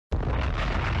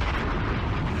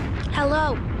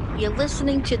Hello, you're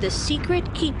listening to the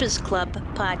Secret Keepers Club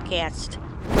podcast.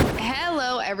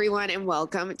 Hello, everyone, and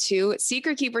welcome to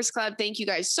Secret Keepers Club. Thank you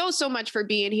guys so much for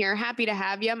being here. Happy to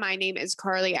have you. My name is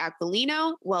Carly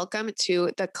Aquilino. Welcome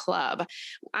to the club.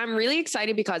 I'm really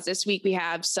excited because this week we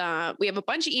have a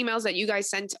bunch of emails that you guys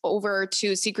sent over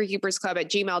to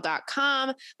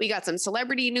secretkeepersclub@gmail.com. We got some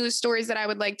celebrity news stories that I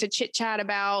would like to chit chat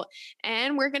about,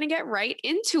 and we're going to get right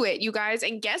into it, you guys.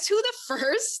 And guess who the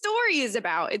first story is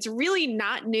about? It's really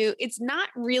not new. It's not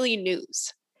really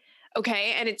news.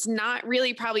 Okay. And it's not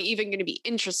really probably even going to be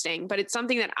interesting, but it's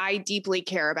something that I deeply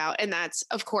care about. And that's,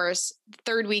 of course,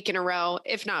 third week in a row,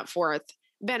 if not fourth,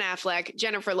 Ben Affleck,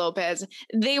 Jennifer Lopez.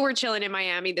 They were chilling in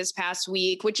Miami this past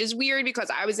week, which is weird because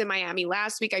I was in Miami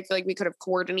last week. I feel like we could have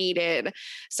coordinated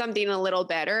something a little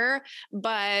better,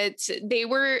 but they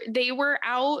were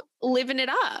out living it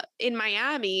up in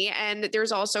Miami. And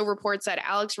there's also reports that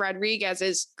Alex Rodriguez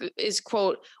is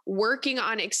quote, working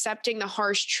on accepting the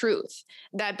harsh truth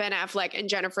that Ben Affleck and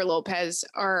Jennifer Lopez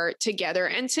are together.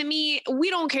 And to me, we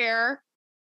don't care.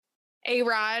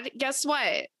 A-Rod, guess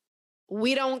what?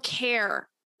 We don't care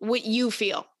what you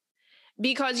feel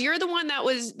because you're the one that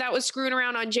was screwing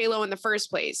around on J-Lo in the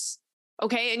first place.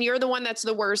 Okay. And you're the one that's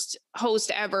the worst host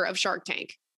ever of Shark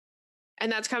Tank.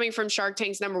 And that's coming from Shark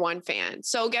Tank's #1 fan.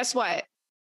 So guess what?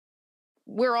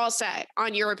 We're all set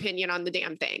on your opinion on the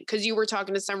damn thing. Cause you were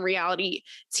talking to some reality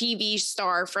TV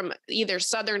star from either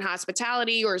Southern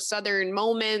Hospitality or Southern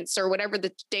Moments or whatever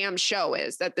the damn show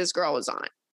is that this girl is on.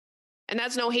 And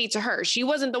that's no hate to her. She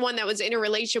wasn't the one that was in a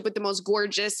relationship with the most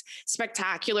gorgeous,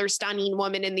 spectacular, stunning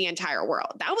woman in the entire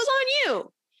world. That was on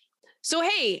you. So,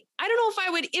 hey, I don't know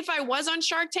if I was on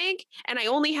Shark Tank and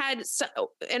only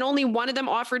one of them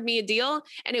offered me a deal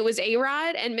and it was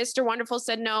A-Rod and Mr. Wonderful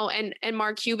said no. And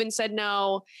Mark Cuban said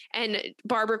no. And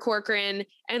Barbara Corcoran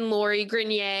and Lori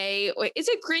Grenier. Is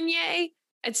it Grenier?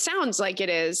 It sounds like it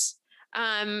is.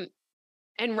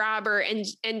 And Robert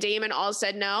and Damon all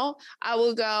said no, I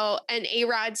will go. And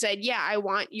A-Rod said, yeah, I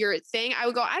want your thing. I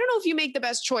would go, I don't know if you make the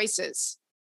best choices.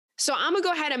 So I'm gonna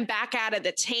go ahead and back out of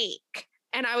the tank.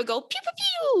 And I would go pew, pew,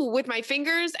 pew with my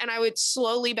fingers and I would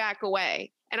slowly back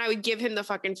away. And I would give him the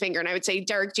fucking finger. And I would say,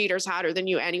 Derek Jeter's hotter than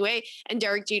you anyway. And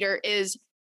Derek Jeter is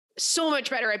so much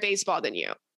better at baseball than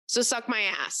you. So suck my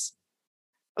ass.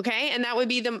 Okay. And that would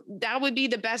be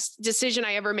the best decision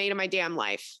I ever made in my damn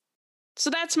life. So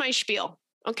that's my spiel.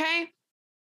 Okay.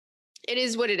 It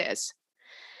is what it is.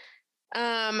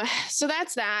 So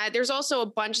that's that. There's also a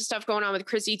bunch of stuff going on with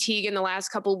Chrissy Teigen the last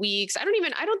couple of weeks. I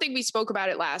don't think we spoke about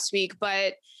it last week,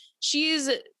 but she's,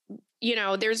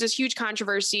 there's this huge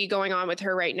controversy going on with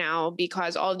her right now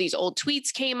because all of these old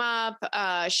tweets came up.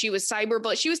 She was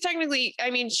cyberbullying. She was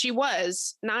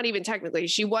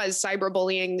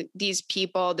cyberbullying these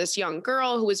people, this young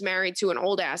girl who was married to an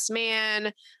old ass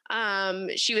man.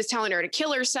 She was telling her to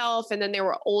kill herself. And then there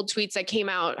were old tweets that came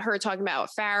out, her talking about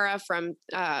Farrah from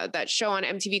that show on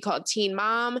MTV called Teen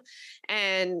Mom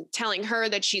and telling her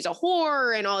that she's a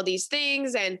whore and all these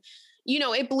things. And,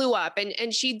 it blew up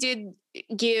and she did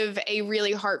give a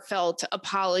really heartfelt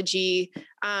apology,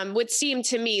 what seemed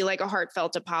to me like a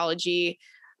heartfelt apology.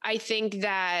 I think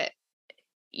that,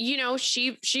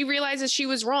 she realizes she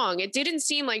was wrong. It didn't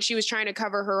seem like she was trying to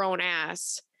cover her own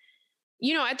ass.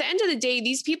 At the end of the day,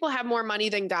 these people have more money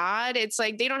than God. It's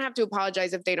like, they don't have to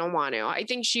apologize if they don't want to. I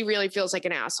think she really feels like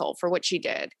an asshole for what she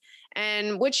did.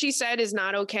 And what she said is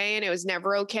not okay. And it was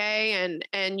never okay.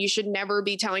 And you should never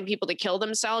be telling people to kill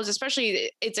themselves,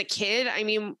 especially it's a kid. I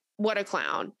mean, what a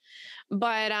clown.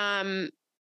 But,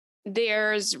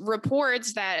 there's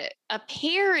reports that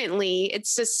apparently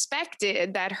it's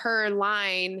suspected that her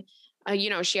line,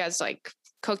 she has like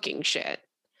cooking shit.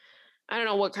 I don't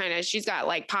know what kind of, she's got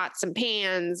like pots and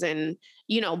pans and,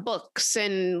 books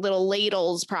and little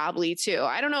ladles probably too.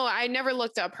 I don't know. I never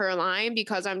looked up her line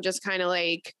because I'm just kind of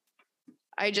like,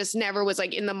 I just never was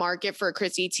like in the market for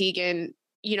Chrissy Teigen,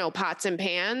 pots and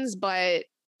pans, but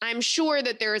I'm sure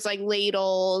that there's like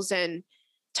ladles and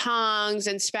tongs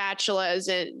and spatulas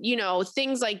and,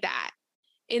 things like that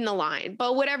in the line.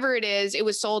 But whatever it is, it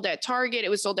was sold at Target. It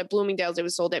was sold at Bloomingdale's. It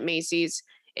was sold at Macy's.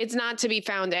 It's not to be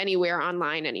found anywhere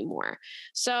online anymore.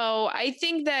 So I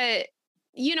think that,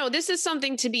 this is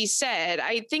something to be said.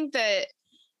 I think that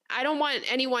I don't want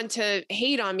anyone to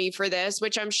hate on me for this,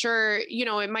 which I'm sure,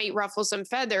 it might ruffle some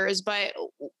feathers, but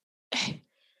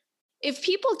if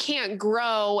people can't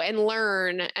grow and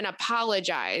learn and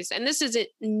apologize, and this is in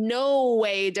no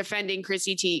way defending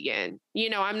Chrissy Teigen,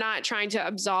 I'm not trying to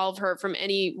absolve her from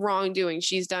any wrongdoing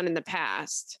she's done in the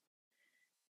past,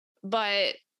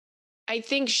 but I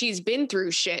think she's been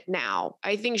through shit now.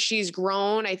 I think she's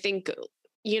grown. I think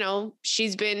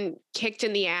she's been kicked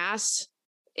in the ass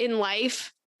in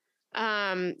life.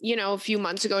 A few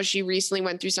months ago, she recently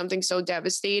went through something so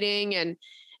devastating,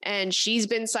 and she's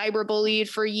been cyberbullied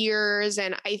for years.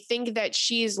 And I think that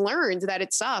she's learned that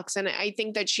it sucks. And I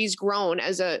think that she's grown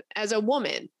as a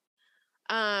woman.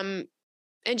 And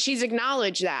she's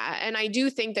acknowledged that. And I do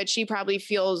think that she probably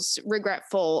feels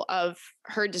regretful of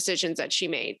her decisions that she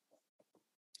made.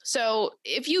 So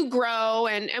if you grow,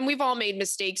 and we've all made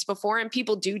mistakes before, and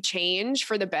people do change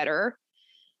for the better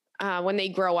when they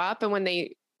grow up and when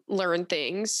they learn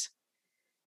things.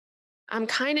 I'm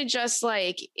kind of just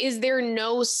like, is there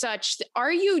no such,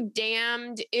 are you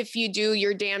damned if you do,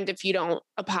 you're damned if you don't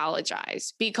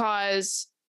apologize? Because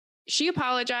she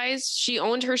apologized. She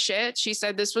owned her shit. She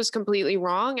said this was completely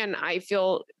wrong. And I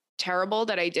feel terrible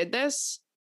that I did this.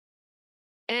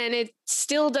 And it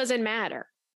still doesn't matter.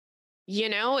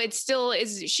 It still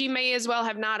is. She may as well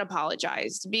have not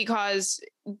apologized, because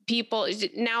people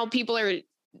are,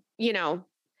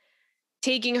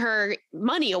 taking her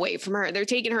money away from her. They're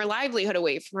taking her livelihood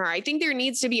away from her. I think there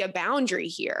needs to be a boundary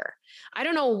here. I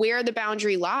don't know where the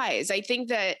boundary lies. I think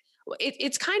that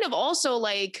it's kind of also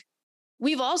like,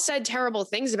 we've all said terrible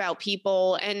things about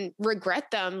people and regret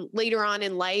them later on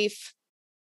in life.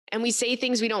 And we say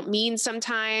things we don't mean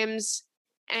sometimes.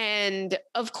 And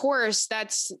of course,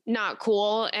 that's not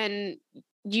cool. And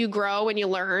you grow and you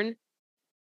learn.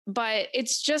 But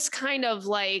it's just kind of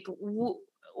like,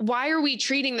 why are we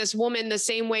treating this woman the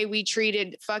same way we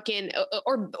treated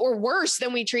or worse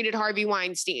than we treated Harvey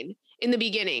Weinstein in the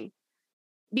beginning?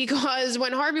 Because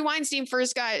when Harvey Weinstein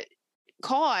first got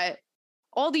caught,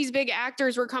 all these big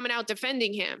actors were coming out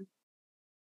defending him.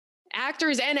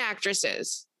 Actors and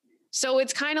actresses. So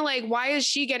it's kind of like, why is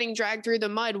she getting dragged through the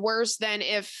mud worse than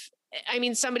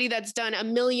somebody that's done a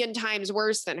million times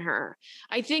worse than her?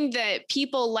 I think that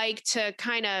people like to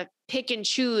kind of pick and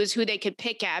choose who they could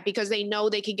pick at because they know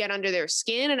they could get under their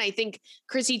skin. And I think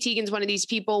Chrissy Teigen's one of these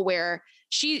people where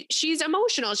she's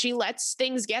emotional. She lets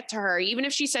things get to her. Even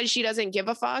if she says she doesn't give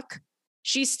a fuck,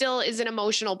 she still is an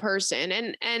emotional person.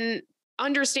 And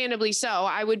understandably so.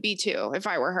 I would be too if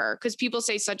I were her, because people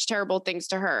say such terrible things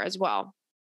to her as well.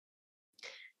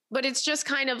 But it's just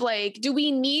kind of like, do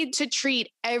we need to treat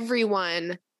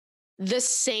everyone the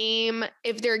same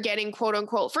if they're getting quote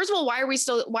unquote? First of all, why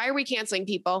are we canceling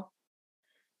people?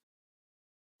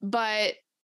 But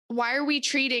why are we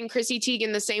treating Chrissy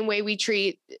Teigen the same way we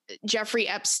treat Jeffrey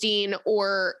Epstein,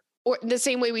 or the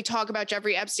same way we talk about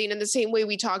Jeffrey Epstein and the same way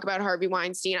we talk about Harvey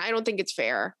Weinstein? I don't think it's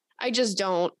fair. I just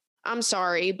don't. I'm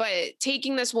sorry, but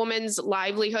taking this woman's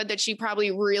livelihood that she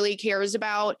probably really cares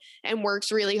about and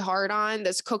works really hard on,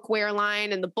 this cookware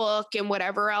line and the book and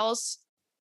whatever else,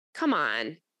 come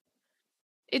on.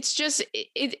 It's just,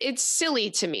 it's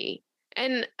silly to me.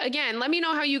 And again, let me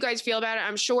know how you guys feel about it.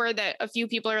 I'm sure that a few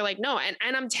people are like, no, and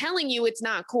I'm telling you, it's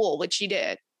not cool what she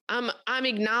did. I'm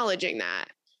acknowledging that.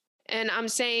 And I'm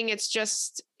saying it's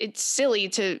silly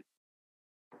to,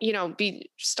 be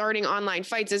starting online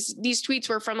fights. These tweets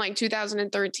were from like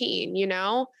 2013, it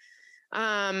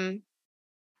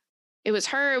was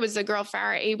her, it was the girl,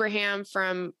 Farrah Abraham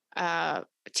from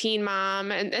Teen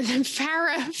Mom. And then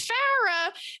Farrah,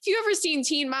 if you ever seen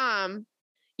Teen Mom,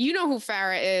 you know who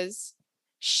Farrah is.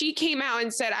 She came out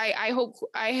and said, I hope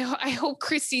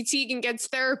Chrissy Teigen gets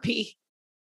therapy.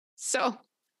 So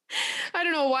I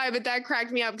don't know why, but that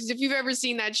cracked me up, because if you've ever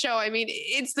seen that show,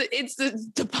 it's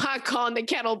the pot calling the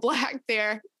kettle black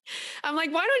there. I'm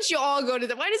like, why don't you all go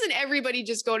to why doesn't everybody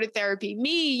just go to therapy?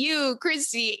 Me, you,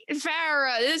 Chrissy,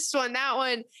 Farrah, this one, that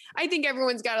one. I think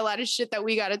everyone's got a lot of shit that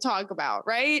we got to talk about,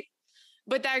 right?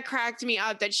 But that cracked me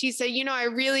up that she said,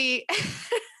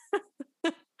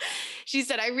 she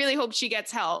said, I really hope she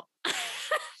gets help.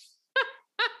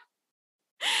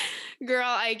 Girl,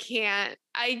 I can't.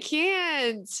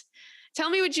 Tell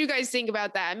me what you guys think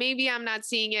about that. Maybe I'm not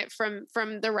seeing it from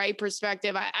the right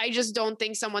perspective. I just don't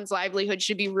think someone's livelihood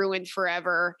should be ruined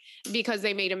forever because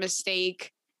they made a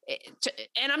mistake.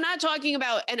 And I'm not talking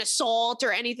about an assault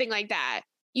or anything like that.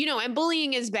 And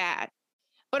bullying is bad.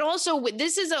 But also,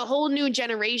 this is a whole new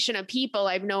generation of people.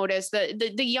 I've noticed that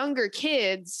the younger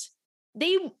kids,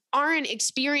 they aren't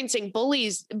experiencing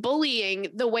bullying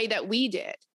the way that we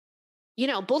did.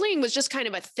 Bullying was just kind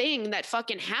of a thing that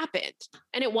fucking happened,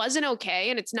 and it wasn't okay,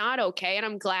 and it's not okay. And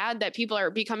I'm glad that people are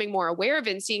becoming more aware of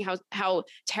it and seeing how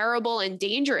terrible and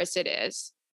dangerous it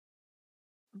is.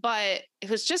 But it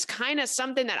was just kind of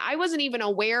something that I wasn't even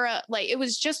aware of. Like, it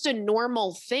was just a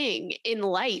normal thing in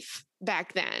life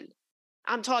back then.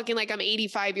 I'm talking like I'm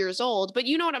 85 years old, but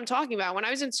you know what I'm talking about. When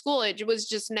I was in school, it was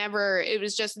just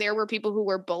there were people who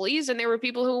were bullies and there were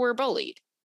people who were bullied.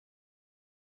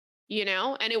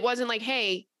 And it wasn't like,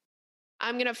 hey,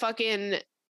 I'm going to fucking,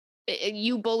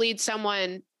 you bullied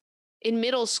someone in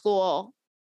middle school.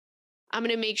 I'm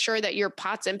going to make sure that your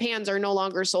pots and pans are no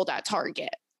longer sold at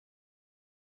Target.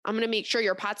 I'm going to make sure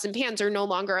your pots and pans are no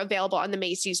longer available on the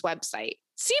Macy's website.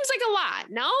 Seems like a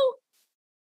lot, no?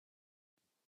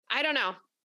 I don't know.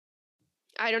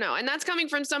 And that's coming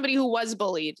from somebody who was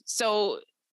bullied. So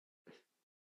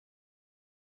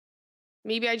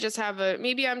maybe I'm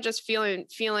just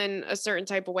feeling a certain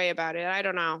type of way about it. I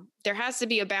don't know. There has to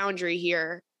be a boundary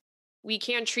here. We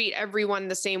can't treat everyone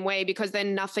the same way, because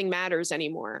then nothing matters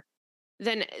anymore.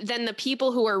 Then the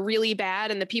people who are really bad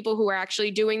and the people who are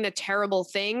actually doing the terrible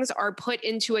things are put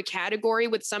into a category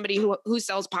with somebody who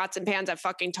sells pots and pans at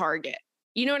fucking Target.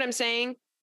 You know what I'm saying?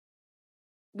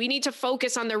 We need to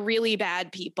focus on the really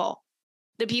bad people,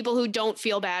 the people who don't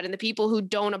feel bad and the people who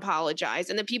don't apologize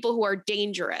and the people who are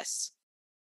dangerous.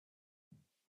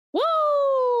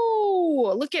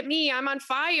 Woo! Look at me. I'm on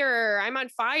fire.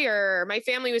 My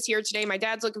family was here today. My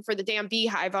dad's looking for the damn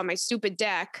beehive on my stupid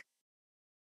deck.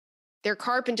 They're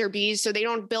carpenter bees, so they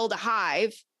don't build a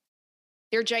hive.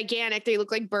 They're gigantic. They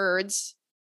look like birds.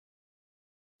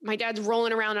 My dad's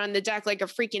rolling around on the deck like a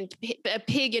freaking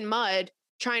pig in mud,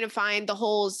 trying to find the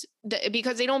holes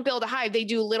because they don't build a hive. They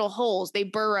do little holes. They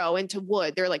burrow into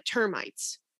wood. They're like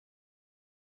termites.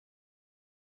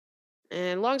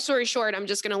 And long story short, I'm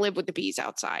just going to live with the bees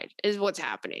outside is what's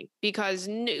happening, because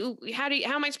how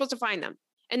am I supposed to find them?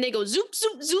 And they go zoop,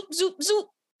 zoop, zoop, zoop, zoop.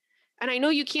 And I know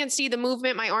you can't see the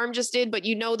movement my arm just did, but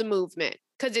you know the movement,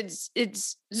 because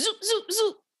it's zoop, zoop,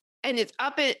 zoop. And it's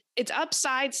up,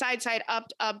 side,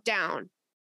 up, down.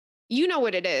 You know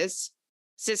what it is,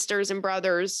 sisters and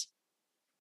brothers.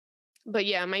 But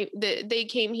yeah, they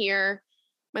came here.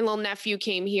 My little nephew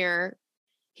came here.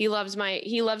 He loves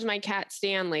my cat,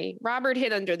 Stanley. Robert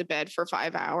hid under the bed for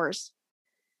 5 hours.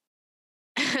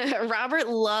 Robert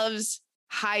loves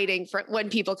hiding when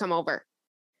people come over.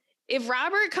 If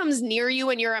Robert comes near you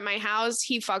when you're at my house,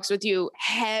 he fucks with you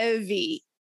heavy.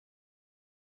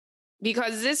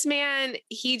 Because this man,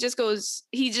 he just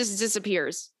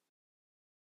disappears.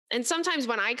 And sometimes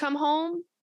when I come home,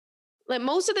 like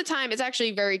most of the time, it's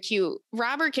actually very cute.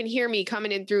 Robert can hear me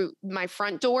coming in through my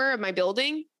front door of my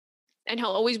building, and he'll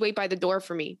always wait by the door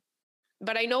for me.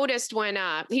 But I noticed when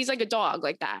he's like a dog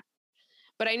like that.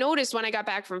 But I noticed when I got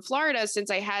back from Florida,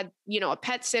 since I had, a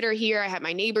pet sitter here, I had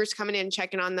my neighbors coming in,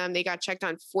 checking on them. They got checked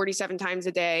on 47 times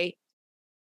a day.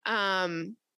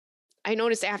 I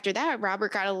noticed after that,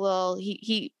 Robert got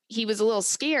he was a little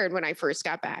scared when I first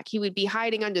got back. He would be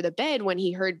hiding under the bed when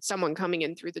he heard someone coming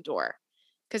in through the door.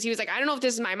 Because he was like, I don't know if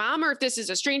this is my mom or if this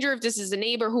is a stranger, if this is a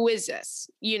neighbor, who is this?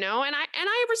 And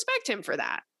I respect him for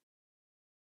that.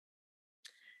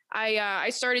 I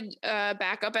started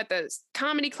back up at the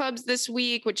comedy clubs this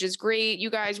week, which is great. You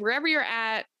guys, wherever you're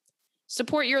at,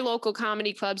 support your local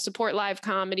comedy club, support live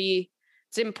comedy.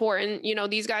 It's important.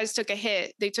 These guys took a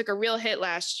hit. They took a real hit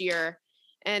last year,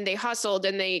 and they hustled,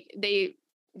 and they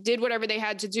did whatever they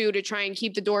had to do to try and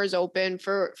keep the doors open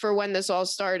for when this all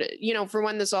started, for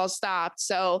when this all stopped.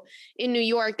 So in New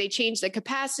York, they changed the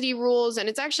capacity rules, and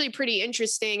it's actually pretty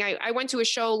interesting. I went to a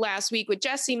show last week with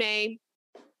Jessie May.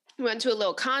 We went to a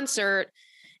little concert,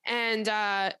 and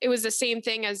it was the same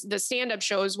thing as the stand-up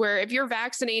shows, where if you're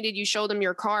vaccinated, you show them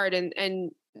your card,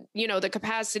 and the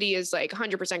capacity is like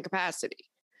 100% capacity,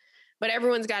 but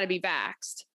everyone's got to be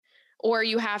vaxxed, or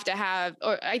you have to have,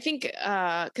 or I think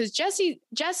because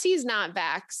Jessie's not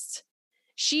vaxxed.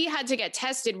 She had to get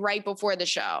tested right before the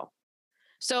show.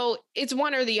 So it's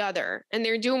one or the other, and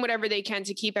they're doing whatever they can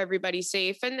to keep everybody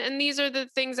safe. And these are the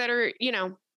things that are,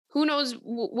 who knows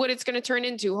what it's going to turn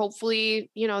into. Hopefully,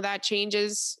 that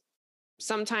changes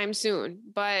sometime soon.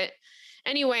 But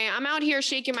anyway, I'm out here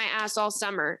shaking my ass all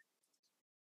summer.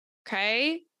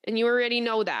 Okay. And you already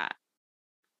know that.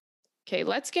 Okay,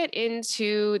 let's get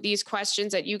into these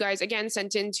questions that you guys, again,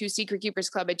 sent into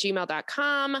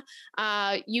secretkeepersclub@gmail.com.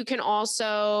 You can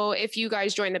also, if you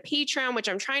guys join the Patreon, which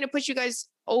I'm trying to push you guys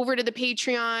over to the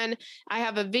Patreon, I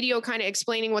have a video kind of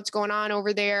explaining what's going on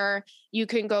over there. You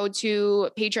can go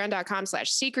to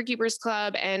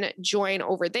patreon.com/secretkeepersclub and join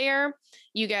over there.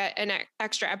 You get an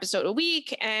extra episode a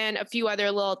week and a few other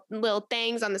little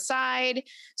things on the side.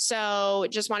 So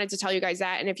just wanted to tell you guys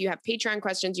that. And if you have Patreon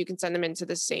questions, you can send them into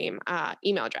the same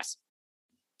email address.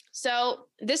 So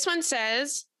this one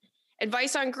says,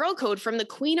 advice on girl code from the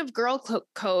queen of girl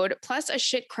code plus a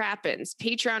shit crappens,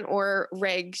 Patreon or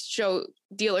reg show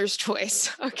dealer's choice.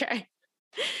 Okay.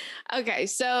 Okay,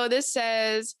 so this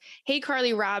says, "Hey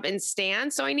Carly, Rob, and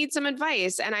Stan. So I need some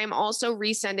advice, and I'm also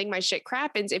resending my shit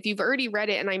crappins. If you've already read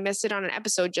it and I missed it on an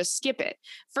episode, just skip it.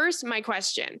 First, my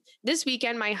question: this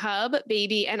weekend, my hub,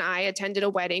 baby, and I attended a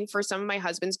wedding for some of my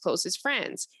husband's closest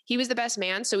friends. He was the best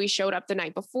man, so he showed up the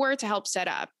night before to help set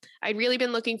up. I'd really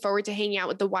been looking forward to hanging out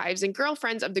with the wives and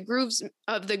girlfriends of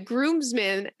the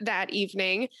groomsmen that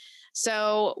evening."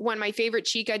 So when my favorite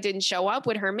chica didn't show up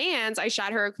with her mans, I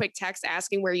shot her a quick text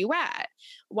asking where you at.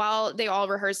 While they all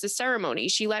rehearsed the ceremony,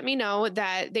 she let me know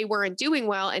that they weren't doing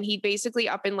well and he'd basically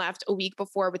up and left a week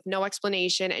before with no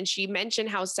explanation. And she mentioned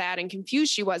how sad and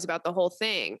confused she was about the whole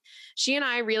thing. She and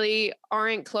I really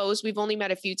aren't close. We've only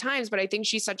met a few times, but I think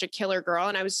she's such a killer girl.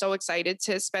 And I was so excited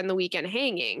to spend the weekend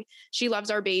hanging. She loves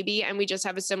our baby and we just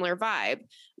have a similar vibe.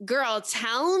 Girl,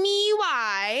 tell me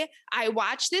why I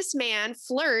watched this man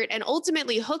flirt and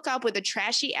ultimately hook up with a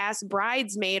trashy ass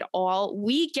bridesmaid all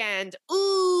weekend.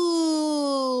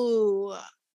 Ooh.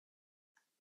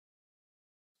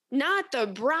 Not the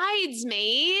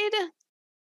bridesmaid.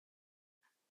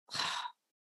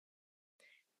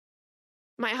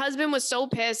 My husband was so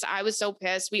pissed. I was so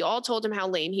pissed. We all told him how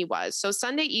lame he was. So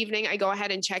Sunday evening, I go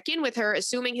ahead and check in with her,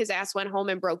 assuming his ass went home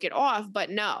and broke it off.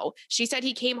 But no, she said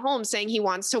he came home saying he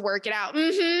wants to work it out.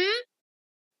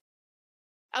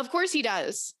 Of course he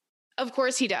does. Of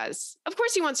course he does. Of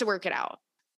course he wants to work it out.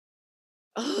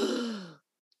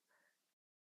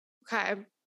 Okay.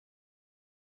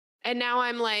 And now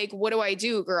I'm like, what do I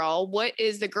do, girl? What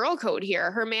is the girl code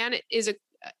here? Her man is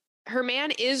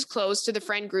close to the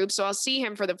friend group, so I'll see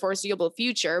him for the foreseeable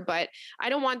future, but I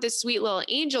don't want this sweet little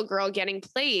angel girl getting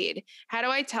played. How do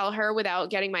I tell her without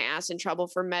getting my ass in trouble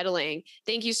for meddling?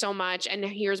 Thank you so much. And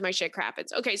here's my shit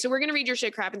crappens. Okay, so we're going to read your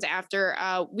shit crappens after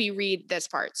we read this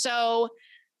part. So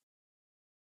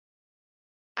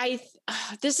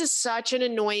this is such an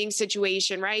annoying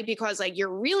situation, right? Because like you're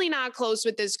really not close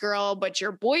with this girl, but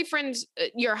your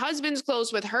husband's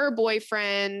close with her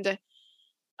boyfriend.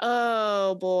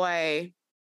 Oh boy.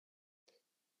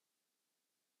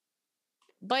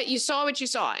 But you saw what you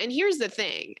saw. And here's the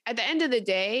thing. At the end of the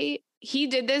day, he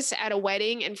did this at a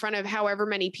wedding in front of however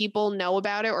many people know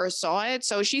about it or saw it.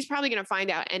 So she's probably going to find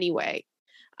out anyway.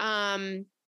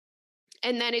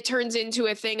 And then it turns into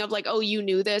a thing of like, oh, you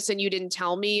knew this and you didn't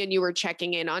tell me and you were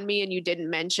checking in on me and you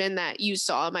didn't mention that you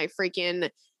saw my freaking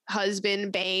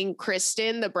husband bang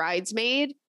Kristen, the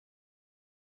bridesmaid.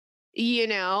 You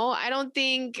know, I don't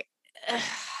think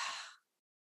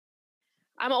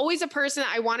I'm always a person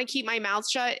I want to keep my mouth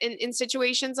shut in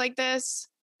situations like this.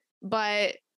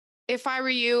 But if I were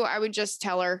you, I would just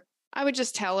tell her. I would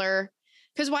just tell her.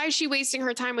 Because why is she wasting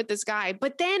her time with this guy?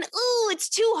 But then, ooh, it's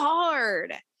too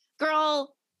hard.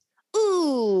 Girl,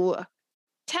 ooh,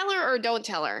 tell her or don't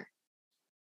tell her.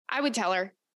 I would tell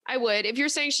her. I would. If you're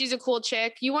saying she's a cool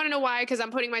chick, you want to know why? Because I'm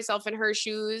putting myself in her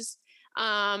shoes.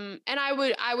 And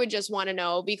I would just want to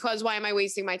know, because why am I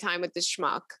wasting my time with this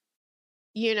schmuck?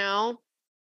 You know?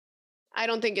 I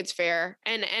don't think it's fair.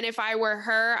 And if I were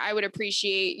her, I would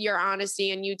appreciate your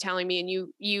honesty and you telling me and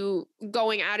you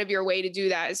going out of your way to do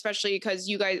that, especially because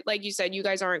you guys, like you said, you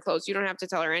guys aren't close. You don't have to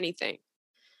tell her anything.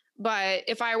 But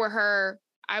if I were her,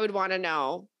 I would want to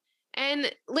know.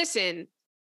 And listen,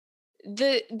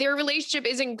 their relationship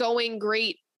isn't going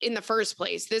great in the first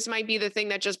place. This might be the thing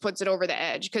that just puts it over the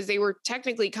edge, because they were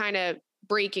technically kind of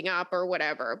breaking up or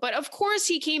whatever. But of course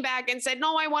he came back and said,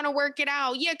 no, I want to work it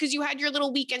out. Yeah, because you had your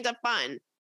little weekend of fun.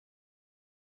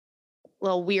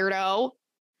 Little weirdo.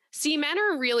 See, men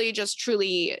are really just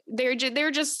truly, they're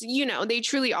just, you know, they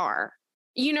truly are.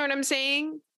 You know what I'm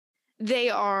saying? They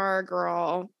are,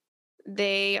 girl.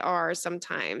 They are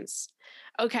sometimes.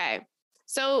 Okay.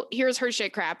 So here's her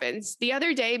shit crappens. The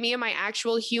other day, me and my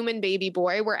actual human baby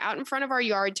boy were out in front of our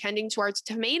yard tending to our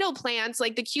tomato plants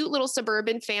like the cute little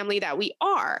suburban family that we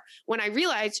are, when I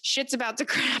realized shit's about to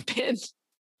crappen.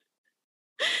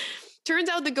 Turns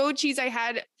out the goat cheese I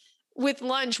had with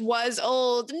lunch was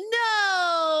old.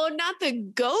 No, not the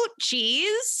goat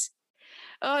cheese.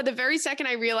 Oh, the very second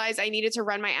I realized I needed to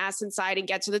run my ass inside and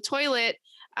get to the toilet,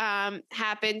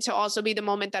 happened to also be the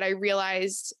moment that I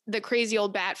realized the crazy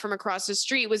old bat from across the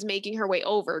street was making her way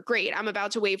over. Great. I'm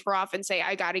about to wave her off and say,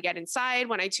 I got to get inside,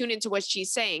 when I tune into what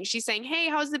she's saying. She's saying, hey,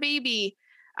 how's the baby?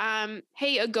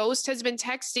 Hey, a ghost has been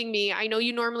texting me. I know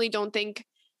you normally don't think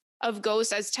of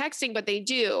ghosts as texting, but they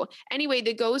do. Anyway,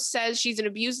 the ghost says she's an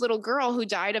abused little girl who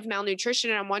died of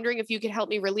malnutrition, and I'm wondering if you could help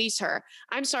me release her.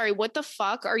 I'm sorry, what the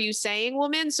fuck are you saying,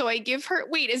 woman? So I give her,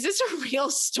 wait, is this a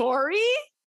real story?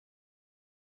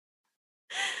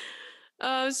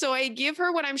 So I give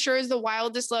her what I'm sure is the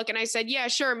wildest look. And I said, yeah,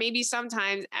 sure, maybe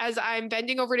sometimes, as I'm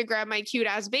bending over to grab my cute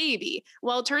ass baby.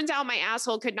 Well, it turns out my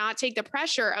asshole could not take the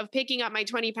pressure of picking up my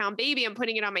 20-pound baby and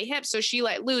putting it on my hips. So she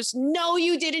let loose. No,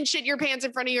 you didn't shit your pants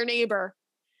in front of your neighbor.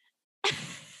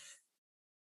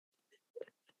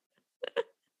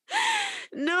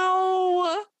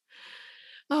 No.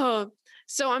 Oh,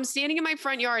 so I'm standing in my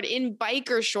front yard in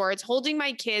biker shorts, holding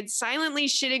my kids, silently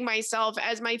shitting myself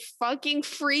as my fucking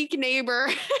freak neighbor.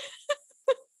 Wait,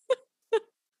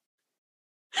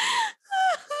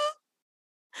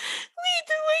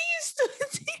 the way you stood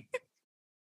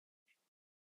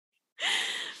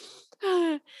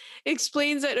there.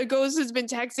 Explains that a ghost has been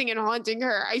texting and haunting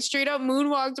her. I straight up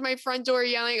moonwalked to my front door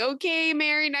yelling, okay,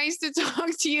 Mary, nice to talk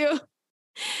to you.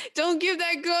 Don't give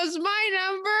that ghost my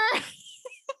number.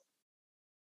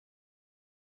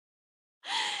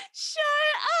 Shut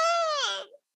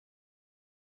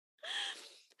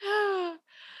up.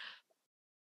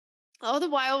 All the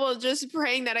while just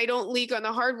praying that I don't leak on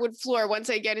the hardwood floor once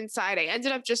I get inside. I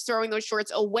ended up just throwing those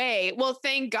shorts away. Well,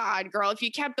 thank God, girl. If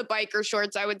you kept the biker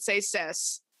shorts, I would say,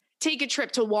 sis, take a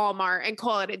trip to Walmart and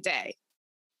call it a day.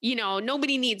 You know,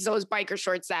 nobody needs those biker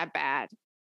shorts that bad.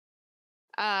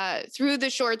 Threw the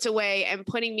shorts away and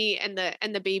putting me and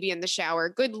the baby in the shower.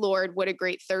 Good Lord, what a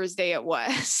great Thursday it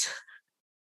was.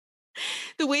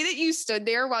 The way that you stood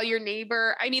there while your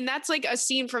neighbor, I mean, that's like a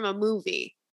scene from a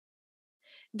movie.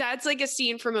 That's like a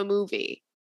scene from a movie.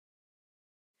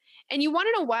 And you want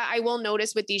to know what I will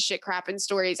notice with these shit crapping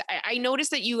stories? I notice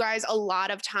that you guys, a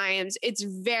lot of times, it's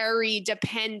very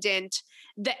dependent.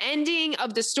 The ending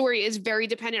of the story is very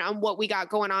dependent on what we got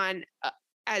going on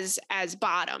as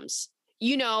bottoms.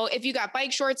 You know, if you got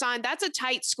bike shorts on, that's a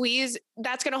tight squeeze.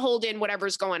 That's going to hold in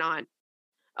whatever's going on.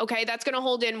 Okay, that's going to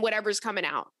hold in whatever's coming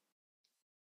out.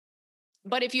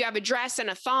 But if you have a dress and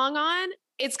a thong on,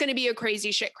 it's going to be a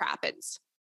crazy shit crappens.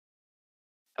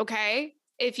 Okay.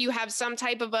 If you have some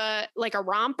type of a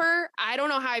romper, I don't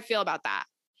know how I feel about that,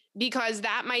 because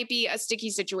that might be a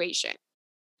sticky situation.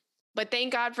 But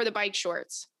thank God for the bike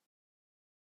shorts.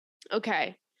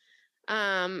 Okay.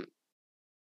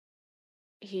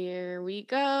 Here we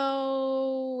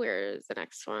go. Where's the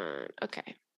next one?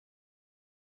 Okay.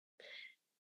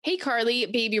 Hey, Carly,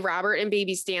 baby Robert, and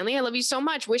baby Stanley. I love you so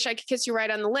much. Wish I could kiss you right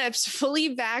on the lips.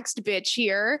 Fully vaxxed bitch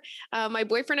here. My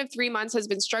boyfriend of 3 months has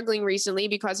been struggling recently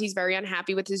because he's very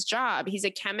unhappy with his job. He's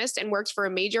a chemist and works for a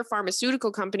major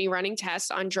pharmaceutical company running tests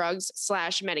on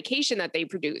drugs/medication that they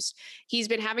produce. He's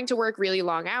been having to work really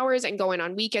long hours and going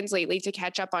on weekends lately to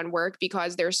catch up on work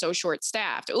because they're so short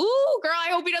staffed. Ooh, girl,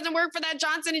 I hope he doesn't work for that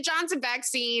Johnson & Johnson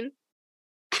vaccine.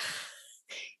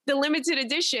 The limited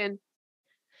edition.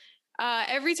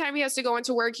 Every time he has to go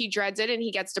into work, he dreads it and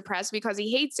he gets depressed because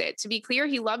he hates it. To be clear,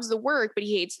 he loves the work, but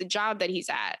he hates the job that he's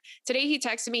at. Today, he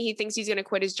texted me he thinks he's going to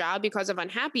quit his job because of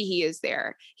unhappy he is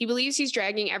there. He believes he's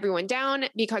dragging everyone down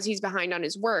because he's behind on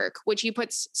his work, which he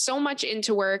puts so much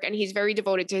into work, and he's very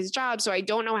devoted to his job. So I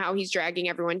don't know how he's dragging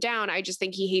everyone down. I just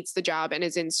think he hates the job and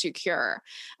is insecure.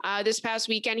 This past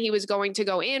weekend, he was going to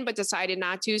go in, but decided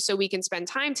not to so we can spend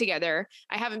time together.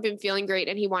 I haven't been feeling great,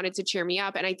 and he wanted to cheer me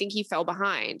up, and I think he fell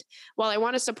behind. While I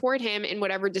want to support him in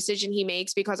whatever decision he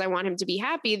makes because I want him to be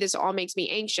happy, this all makes me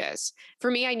anxious. For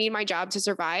me, I need my job to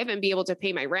survive and be able to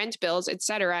pay my rent, bills,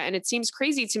 etc. And it seems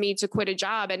crazy to me to quit a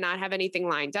job and not have anything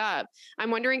lined up.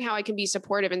 I'm wondering how I can be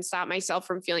supportive and stop myself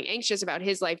from feeling anxious about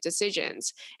his life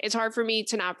decisions. It's hard for me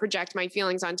to not project my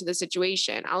feelings onto the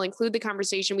situation. I'll include the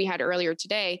conversation we had earlier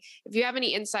today. If you have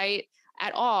any insight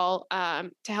at all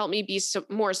to help me be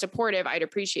more supportive, I'd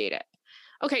appreciate it.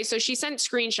 Okay, so she sent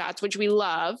screenshots, which we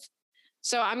love.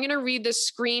 So I'm going to read the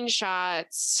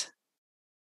screenshots.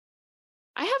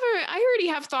 I already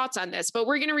have thoughts on this, but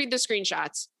we're going to read the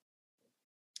screenshots.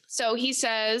 So he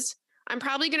says, I'm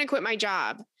probably going to quit my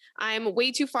job. I'm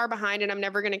way too far behind and I'm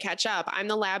never going to catch up. I'm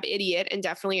the lab idiot and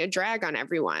definitely a drag on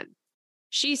everyone.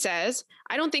 She says,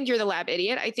 I don't think you're the lab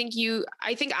idiot. I think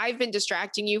I've been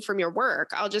distracting you from your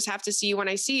work. I'll just have to see you when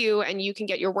I see you and you can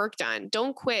get your work done.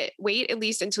 Don't quit. Wait at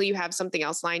least until you have something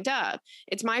else lined up.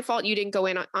 It's my fault you didn't go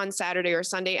in on Saturday or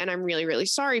Sunday, and I'm really, really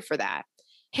sorry for that.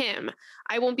 Him,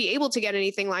 I won't be able to get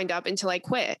anything lined up until I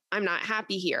quit. I'm not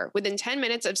happy here. Within 10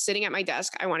 minutes of sitting at my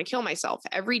desk, I want to kill myself.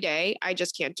 Every day, I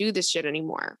just can't do this shit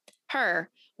anymore. Her,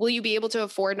 will you be able to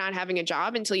afford not having a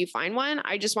job until you find one?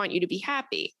 I just want you to be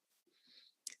happy.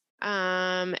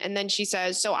 And then she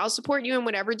says, so I'll support you in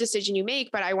whatever decision you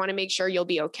make, but I want to make sure you'll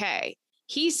be okay.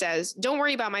 He says, don't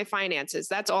worry about my finances.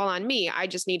 That's all on me. I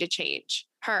just need to change.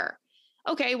 Her,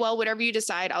 okay, well, whatever you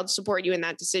decide, I'll support you in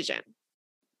that decision.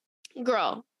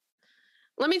 Girl,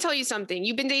 let me tell you something.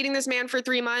 You've been dating this man for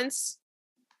 3 months.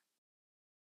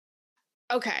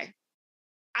 okay.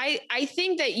 I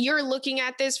think that you're looking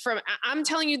at this I'm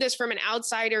telling you this from an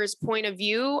outsider's point of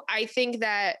view. I think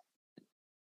that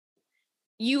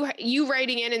you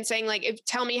writing in and saying like,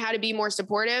 tell me how to be more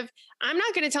supportive. I'm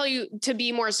not going to tell you to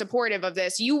be more supportive of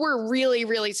this. You were really,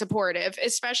 really supportive,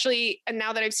 especially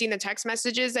now that I've seen the text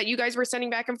messages that you guys were sending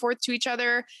back and forth to each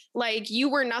other. Like you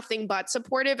were nothing but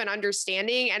supportive and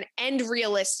understanding and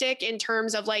realistic in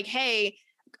terms of like, hey,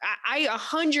 I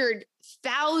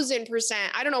 100,000%.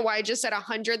 I don't know why I just said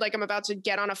 100, like I'm about to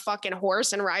get on a fucking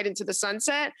horse and ride into the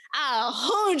sunset.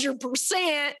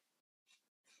 100%.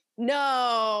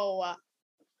 No.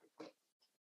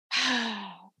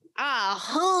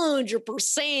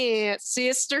 100%,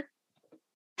 sister.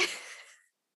 And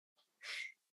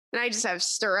I just have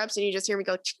stirrups and you just hear me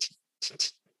go.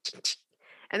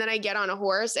 And then I get on a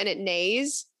horse and it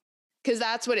neighs because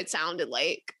that's what it sounded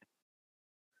like.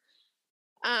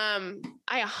 I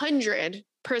 100%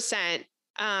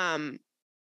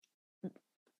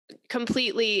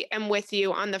 completely am with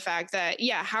you on the fact that,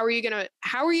 yeah, how are you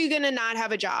going to not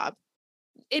have a job?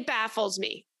 It baffles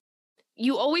me.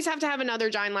 You always have to have another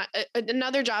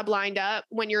job lined up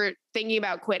when you're thinking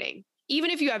about quitting.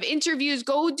 Even if you have interviews,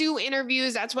 go do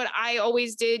interviews. That's what I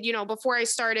always did, before I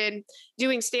started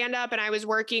doing stand-up and I was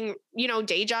working,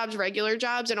 day jobs, regular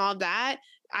jobs and all of that.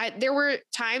 There were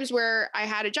times where I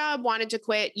had a job, wanted to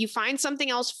quit. You find something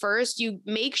else first. You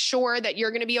make sure that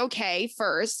you're going to be okay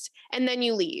first, and then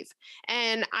you leave.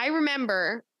 And I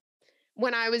remember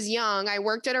when I was young, I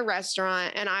worked at a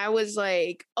restaurant and I was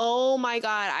like, oh my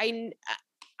God,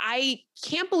 I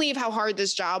can't believe how hard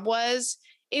this job was.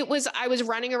 I was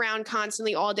running around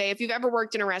constantly all day. If you've ever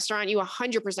worked in a restaurant, you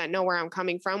 100% know where I'm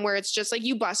coming from, where it's just like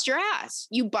you bust your ass.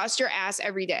 You bust your ass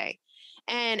every day.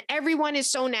 And everyone is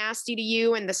so nasty to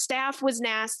you. And the staff was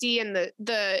nasty. And the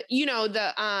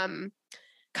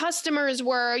customers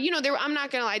were, I'm not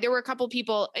going to lie. There were a couple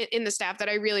people in the staff that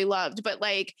I really loved, but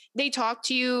like they talk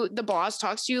to you, the boss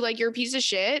talks to you like you're a piece of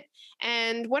shit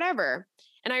and whatever.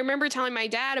 And I remember telling my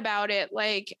dad about it,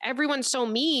 like everyone's so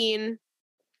mean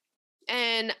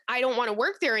and I don't want to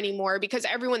work there anymore because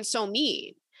everyone's so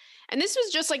mean. And this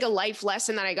was just like a life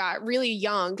lesson that I got really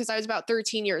young because I was about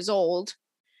 13 years old.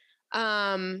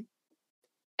 And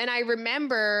I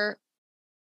remember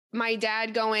my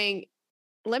dad going,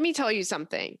 let me tell you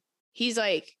something. He's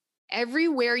like,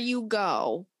 everywhere you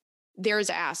go, there's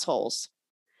assholes.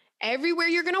 Everywhere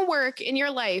you're going to work in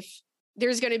your life,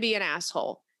 there's going to be an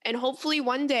asshole. And hopefully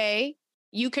one day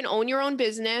you can own your own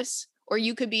business or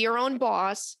you could be your own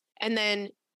boss and then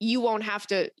you won't have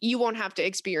to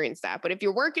experience that. But if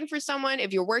you're working for someone,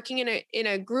 if you're working in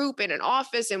a group, in an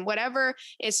office and whatever,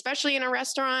 especially in a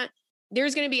restaurant,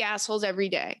 there's going to be assholes every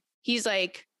day. He's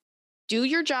like, do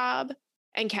your job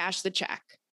and cash the check.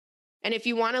 And if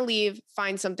you want to leave,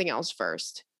 find something else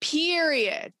first,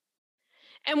 period.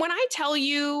 And when I tell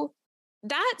you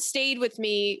that stayed with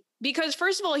me because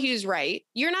first of all, he was right.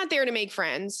 You're not there to make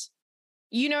friends.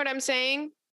 You know what I'm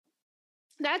saying?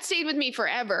 That stayed with me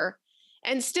forever.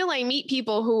 And still I meet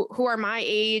people who are my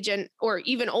age or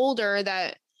even older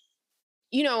that,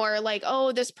 are like,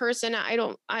 oh, this person,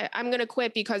 I'm going to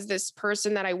quit because this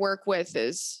person that I work with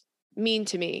is mean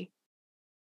to me.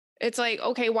 It's like,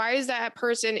 okay, why is that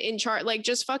person in charge? Like,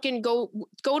 just fucking go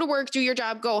to work, do your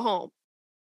job, go home.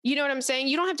 You know what I'm saying?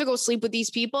 You don't have to go sleep with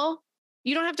these people.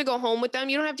 You don't have to go home with them.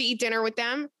 You don't have to eat dinner with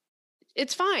them.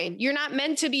 It's fine. You're not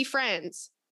meant to be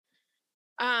friends.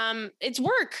 It's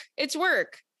work. It's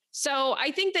work. So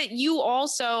I think that you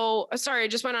also, sorry, I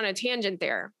just went on a tangent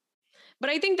there. But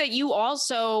I think that you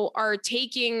also are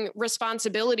taking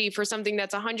responsibility for something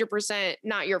that's 100%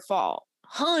 not your fault.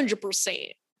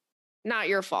 100% not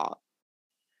your fault.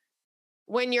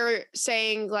 When you're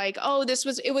saying like, oh,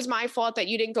 it was my fault that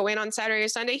you didn't go in on Saturday or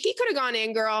Sunday. He could have gone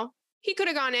in, girl. He could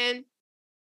have gone in.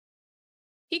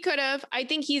 He could have. I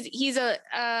think he's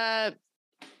I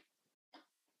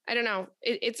don't know.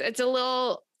 It's a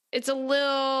little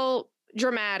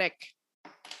dramatic.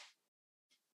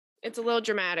 It's a little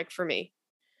dramatic for me.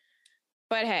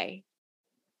 But hey,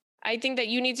 I think that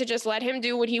you need to just let him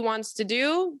do what he wants to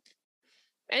do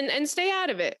and stay out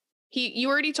of it. You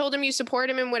already told him you support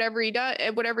him in whatever he does,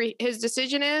 whatever his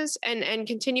decision is, and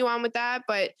continue on with that.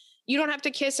 But you don't have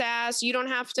to kiss ass. You don't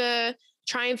have to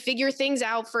try and figure things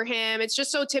out for him. It's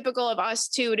just so typical of us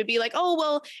too, to be like, oh,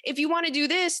 well, if you want to do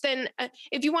this, then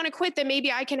if you want to quit, then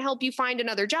maybe I can help you find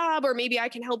another job, or maybe I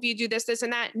can help you do this, this,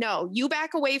 and that. No, you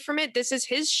back away from it. This is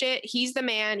his shit. He's the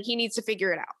man. He needs to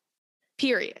figure it out.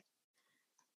 Period.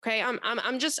 Okay. I'm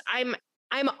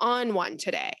on one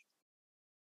today.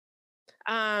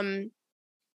 All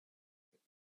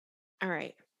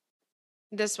right.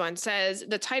 This one says,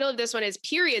 the title of this one is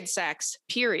Period Sex,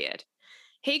 period.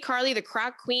 Hey, Carly, the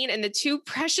croc queen, and the two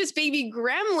precious baby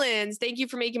gremlins. Thank you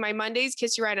for making my Mondays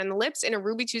kiss you right on the lips in a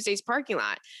Ruby Tuesdays parking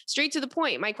lot. Straight to the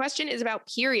point. My question is about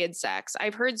period sex.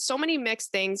 I've heard so many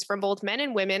mixed things from both men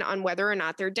and women on whether or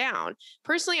not they're down.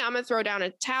 Personally, I'm going to throw down a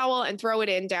towel and throw it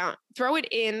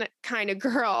in kind of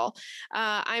girl.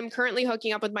 I'm currently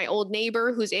hooking up with my old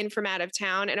neighbor who's in from out of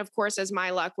town. And of course, as my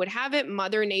luck would have it,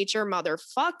 Mother Nature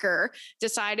motherfucker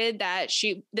decided that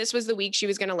this was the week she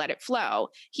was going to let it flow.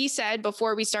 He said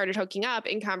before we started hooking up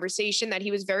in conversation that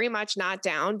he was very much not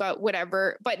down, but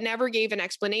never gave an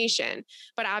explanation.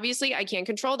 But obviously I can't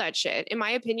control that shit. In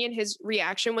my opinion, his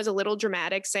reaction was a little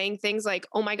dramatic, saying things like,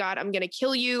 oh my God, I'm going to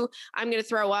kill you, I'm going to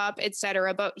throw up,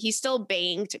 etc. But he still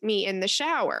banged me in the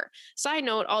shower. Side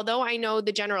note, although I know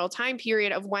the general time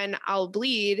period of when I'll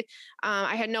bleed,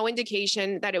 I had no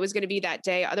indication that it was going to be that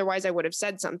day. Otherwise I would have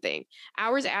said something.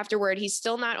 Hours afterward, he's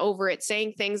still not over it,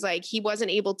 saying things like he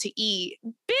wasn't able to eat.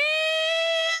 Bitch!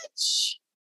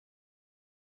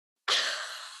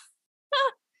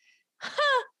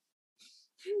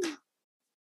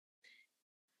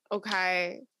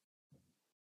 Okay.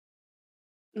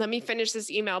 Let me finish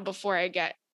this email before I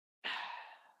get.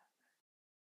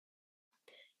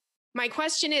 My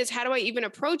question is, how do I even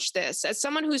approach this? As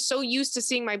someone who's so used to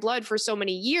seeing my blood for so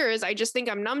many years, I just think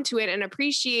I'm numb to it and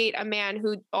appreciate a man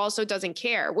who also doesn't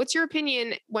care. What's your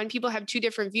opinion when people have two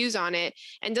different views on it?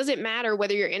 And does it matter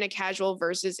whether you're in a casual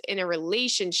versus in a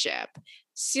relationship?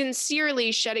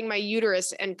 Sincerely, shedding my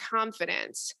uterus and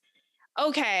confidence.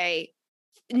 Okay,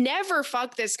 never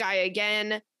fuck this guy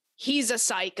again. He's a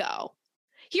psycho.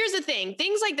 Here's the thing.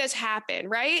 Things like this happen,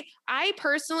 right? I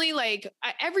personally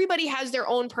everybody has their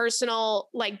own personal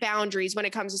boundaries when it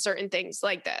comes to certain things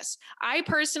like this. I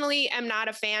personally am not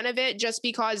a fan of it just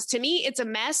because to me, it's a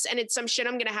mess and it's some shit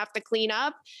I'm going to have to clean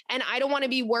up. And I don't want to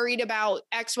be worried about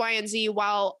X, Y, and Z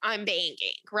while I'm banging,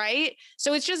 right?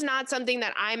 So it's just not something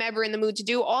that I'm ever in the mood to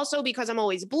do. Also because I'm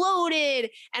always bloated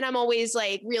and I'm always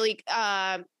really,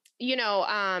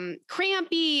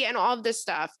 crampy and all of this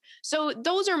stuff. So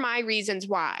those are my reasons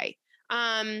why.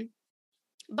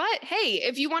 But hey,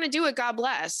 if you want to do it, God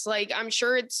bless. I'm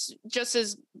sure it's just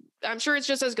as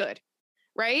good.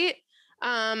 Right.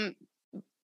 But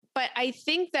I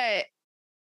think that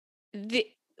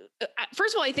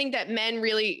first of all, I think that men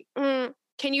really,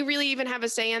 can you really even have a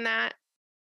say in that?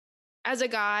 As a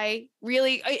guy,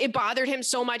 really, it bothered him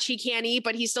so much he can't eat,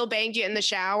 but he still banged you in the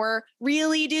shower.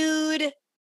 Really, dude?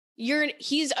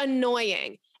 He's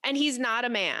annoying and he's not a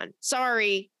man.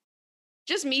 Sorry.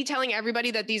 Just me telling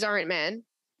everybody that these aren't men.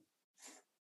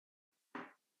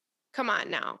 Come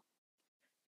on now.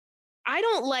 I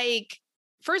don't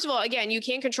first of all, again, you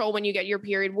can't control when you get your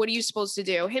period. What are you supposed to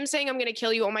do? Him saying, I'm going to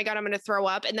kill you. Oh my God, I'm going to throw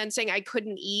up. And then saying I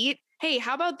couldn't eat. Hey,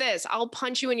 how about this? I'll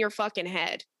punch you in your fucking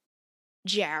head.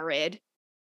 Jared.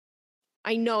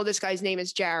 I know this guy's name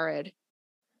is Jared.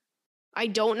 I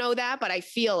don't know that, but I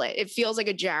feel it. It feels like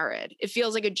a Jared. It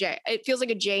feels like a J. It feels like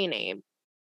a J name.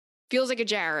 Feels like a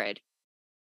Jared.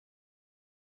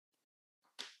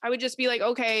 I would just be like,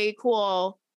 okay,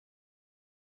 cool.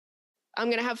 I'm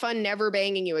going to have fun never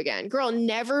banging you again. Girl,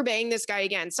 never bang this guy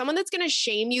again. Someone that's going to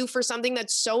shame you for something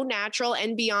that's so natural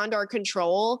and beyond our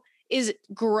control is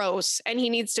gross. And he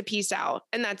needs to peace out.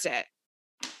 And that's it.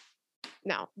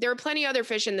 No, there are plenty other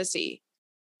fish in the sea.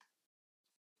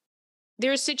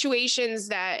 There's situations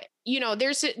that,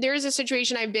 there's a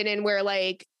situation I've been in where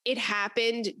it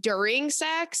happened during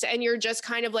sex and you're just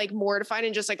kind of mortified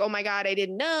and just oh my God, I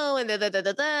didn't know. And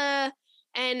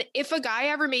And if a guy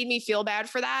ever made me feel bad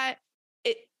for that,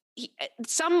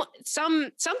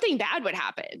 something bad would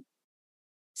happen.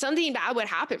 Something bad would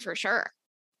happen for sure.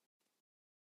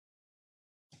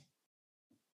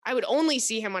 I would only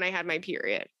see him when I had my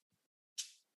period.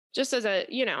 Just as a,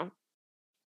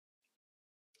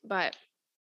 but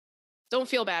don't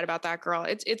feel bad about that, girl.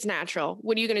 It's natural.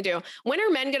 What are you going to do? When are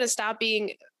men going to stop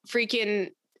being freaking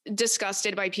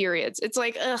disgusted by periods? It's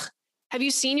ugh, have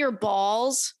you seen your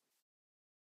balls?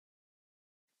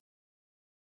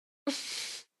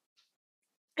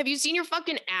 Have you seen your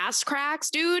fucking ass cracks,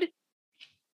 dude?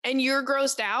 And you're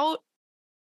grossed out?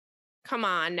 Come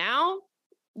on now.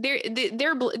 They're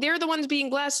the ones being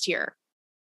blessed here.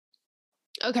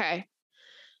 Okay.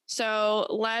 So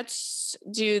let's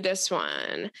do this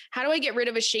one. How do I get rid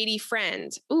of a shady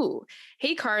friend? Ooh.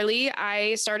 Hey, Carly,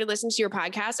 I started listening to your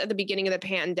podcast at the beginning of the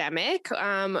pandemic.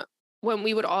 when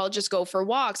we would all just go for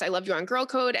walks. I love you on Girl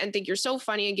Code and think you're so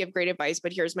funny and give great advice,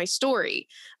 but here's my story.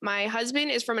 My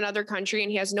husband is from another country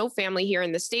and he has no family here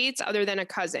in the States other than a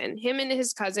cousin. Him and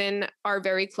his cousin are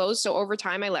very close. So over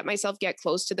time, I let myself get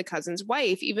close to the cousin's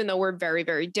wife, even though we're very,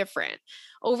 very different.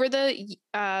 Over the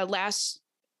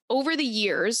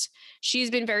years,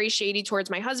 she's been very shady towards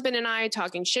my husband and I,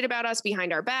 talking shit about us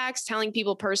behind our backs, telling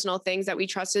people personal things that we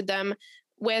trusted them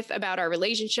with about our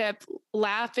relationship,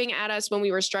 laughing at us when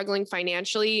we were struggling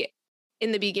financially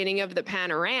in the beginning of the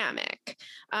panoramic.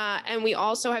 And we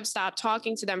also have stopped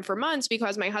talking to them for months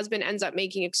because my husband ends up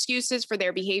making excuses for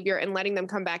their behavior and letting them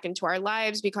come back into our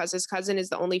lives because his cousin is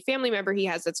the only family member he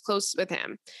has that's close with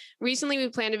him. Recently, we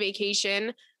planned a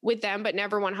vacation with them, but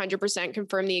never 100%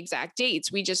 confirmed the exact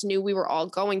dates. We just knew we were all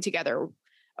going together.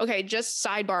 Okay, just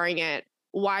sidebarring it.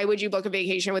 Why would you book a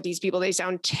vacation with these people? They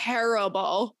sound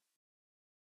terrible.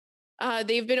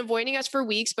 They've been avoiding us for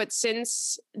weeks, but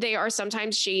since they are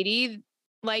sometimes shady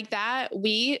like that,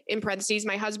 we, in parentheses,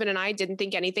 my husband and I didn't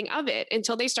think anything of it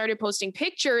until they started posting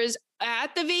pictures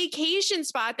at the vacation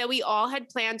spot that we all had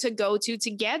planned to go to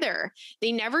together.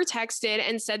 They never texted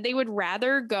and said they would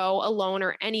rather go alone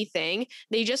or anything.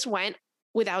 They just went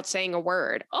without saying a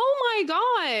word. Oh my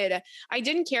God. I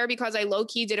didn't care because I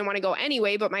low-key didn't want to go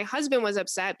anyway, but my husband was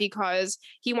upset because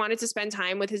he wanted to spend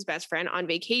time with his best friend on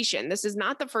vacation. This is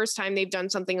not the first time they've done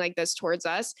something like this towards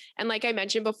us. And like I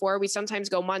mentioned before, we sometimes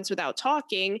go months without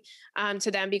talking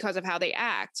to them because of how they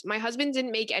act. My husband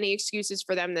didn't make any excuses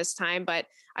for them this time, but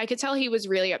I could tell he was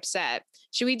really upset.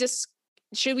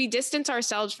 Should we distance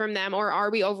ourselves from them, or are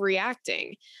we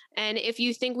overreacting? And if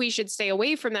you think we should stay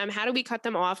away from them, how do we cut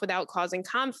them off without causing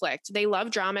conflict? They love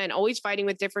drama and always fighting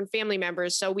with different family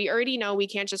members. So we already know we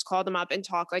can't just call them up and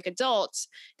talk like adults.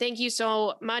 Thank you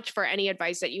so much for any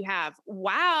advice that you have.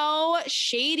 Wow.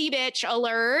 Shady bitch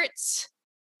alert.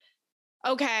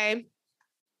 Okay.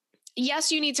 Yes,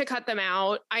 you need to cut them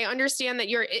out. I understand that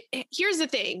here's the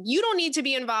thing. You don't need to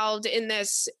be involved in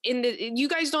this. You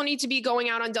guys don't need to be going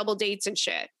out on double dates and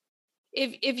shit.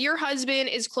 If your husband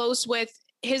is close with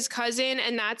his cousin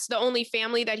and that's the only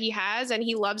family that he has and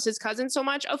he loves his cousin so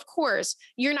much, of course,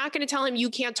 you're not going to tell him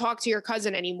you can't talk to your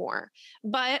cousin anymore.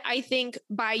 But I think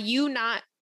by you not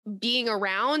being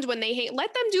around when they hate,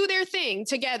 let them do their thing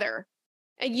together.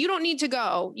 And you don't need to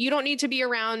go. You don't need to be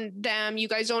around them. You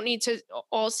guys don't need to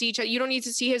all see each other. You don't need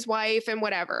to see his wife and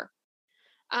whatever.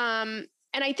 And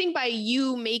I think by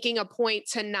you making a point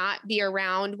to not be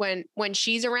around when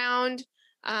she's around,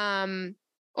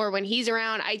 or when he's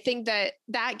around, I think that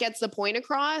gets the point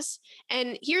across.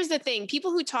 And here's the thing,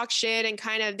 people who talk shit and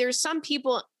kind of, there's some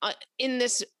people in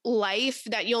this life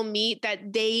that you'll meet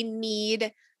that they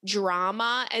need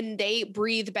drama and they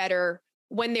breathe better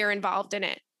when they're involved in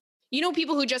it. You know,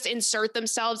 people who just insert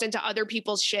themselves into other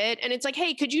people's shit. And it's like,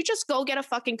 hey, could you just go get a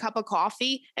fucking cup of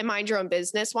coffee and mind your own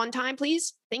business one time,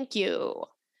 please? Thank you.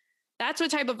 That's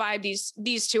what type of vibe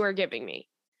these two are giving me.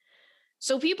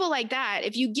 So people like that,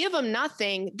 if you give them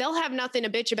nothing, they'll have nothing to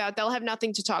bitch about. They'll have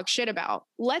nothing to talk shit about.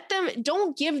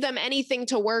 Don't give them anything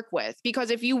to work with,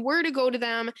 because if you were to go to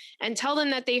them and tell them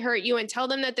that they hurt you and tell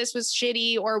them that this was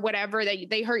shitty or whatever, that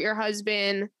they hurt your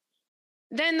husband,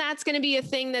 then that's going to be a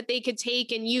thing that they could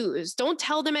take and use. Don't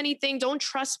tell them anything. Don't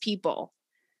trust people.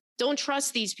 Don't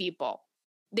trust these people.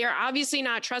 They're obviously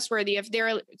not trustworthy if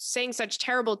they're saying such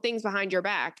terrible things behind your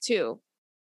back too.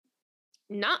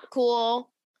 Not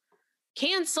cool.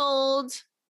 Canceled.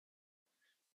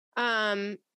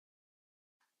 Yeah,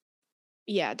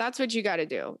 that's what you got to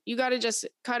do. You got to just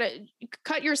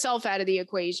cut yourself out of the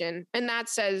equation. And that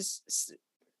says,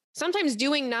 sometimes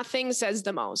doing nothing says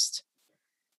the most.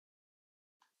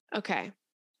 Okay.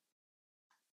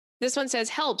 This one says,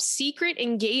 help, secret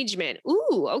engagement.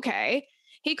 Ooh, okay.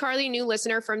 Hey, Carly, new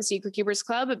listener from Secret Keepers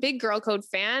Club, a big Girl Code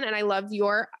fan, and I love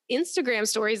your Instagram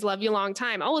stories. Love you long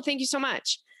time. Oh, well, thank you so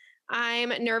much. I'm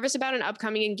nervous about an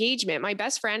upcoming engagement. My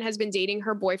best friend has been dating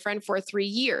her boyfriend for 3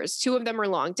 years. 2 of them are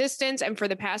long distance, and for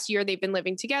the past year, they've been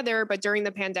living together. But during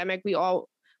the pandemic, we all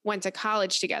went to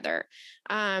college together.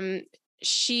 They've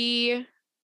been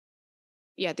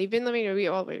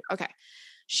living. Okay.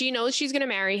 She knows she's going to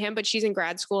marry him, but she's in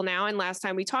grad school now. And last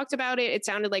time we talked about it, it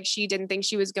sounded like she didn't think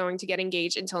she was going to get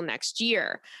engaged until next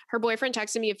year. Her boyfriend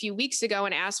texted me a few weeks ago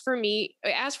and asked for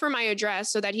my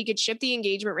address so that he could ship the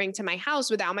engagement ring to my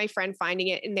house without my friend finding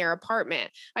it in their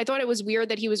apartment. I thought it was weird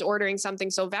that he was ordering something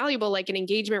so valuable like an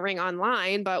engagement ring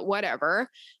online, but whatever.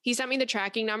 He sent me the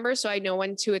tracking number so I know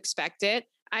when to expect it.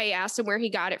 I asked him where he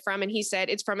got it from, and he said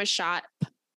it's from a shop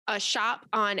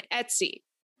on Etsy.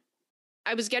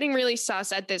 I was getting really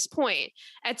sus at this point.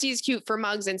 Etsy is cute for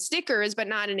mugs and stickers, but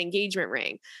not an engagement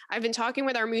ring. I've been talking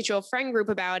with our mutual friend group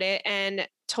about it and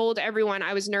told everyone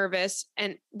I was nervous,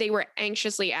 and they were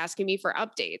anxiously asking me for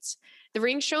updates. The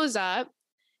ring shows up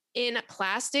in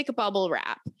plastic bubble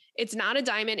wrap. It's not a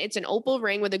diamond. It's an opal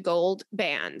ring with a gold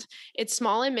band. It's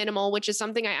small and minimal, which is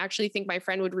something I actually think my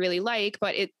friend would really like,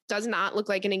 but it does not look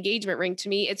like an engagement ring to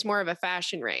me. It's more of a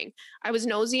fashion ring. I was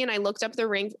nosy and I looked up the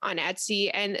ring on Etsy,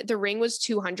 and the ring was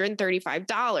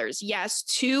 $235. Yes,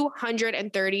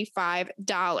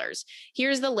 $235.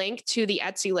 Here's the link to the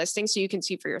Etsy listing so you can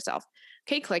see for yourself.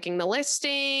 Okay, clicking the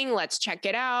listing. Let's check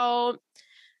it out.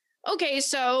 Okay,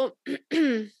 so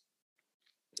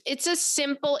it's a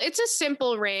simple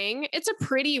ring. It's a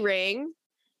pretty ring.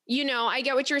 You know, I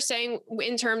get what you're saying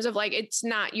in terms of like, it's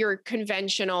not your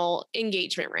conventional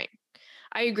engagement ring.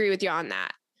 I agree with you on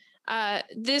that.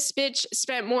 This bitch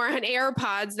spent more on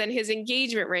AirPods than his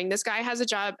engagement ring. This guy has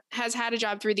had a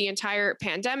job through the entire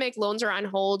pandemic. Loans are on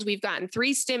hold. We've gotten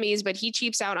 3 stimmies, but he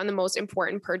cheaps out on the most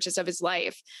important purchase of his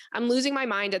life. I'm losing my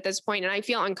mind at this point, and I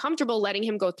feel uncomfortable letting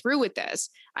him go through with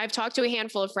this. I've talked to a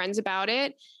handful of friends about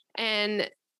it, and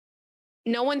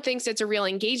no one thinks it's a real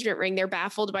engagement ring. They're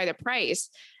baffled by the price.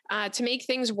 To make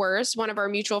things worse, one of our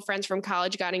mutual friends from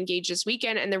college got engaged this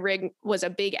weekend, and the ring was a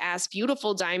big ass,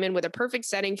 beautiful diamond with a perfect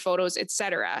setting, photos,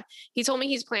 etc. He told me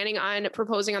he's planning on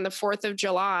proposing on the 4th of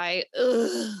July.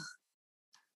 Ugh.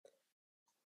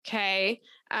 Okay.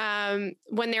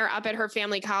 When they're up at her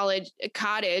family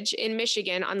cottage in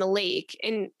Michigan on the lake.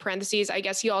 In parentheses, I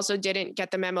guess he also didn't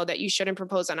get the memo that you shouldn't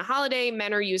propose on a holiday.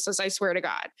 Men are useless, I swear to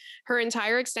God. Her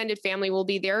entire extended family will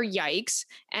be there. Yikes.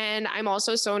 And I'm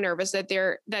also so nervous that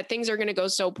things are going to go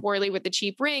so poorly with the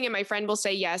cheap ring, and my friend will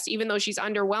say yes, even though she's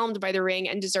underwhelmed by the ring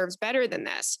and deserves better than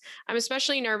this. I'm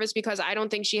especially nervous because I don't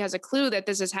think she has a clue that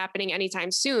this is happening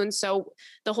anytime soon. So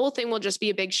the whole thing will just be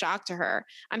a big shock to her.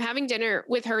 I'm having dinner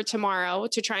with her tomorrow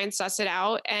to try and suss it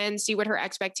out and see what her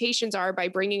expectations are by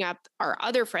bringing up our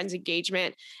other friend's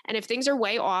engagement. And if things are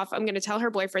way off, I'm going to tell her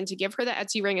boyfriend to give her the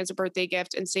Etsy ring as a birthday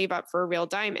gift and save up for a real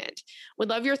diamond. Would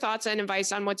love your thoughts and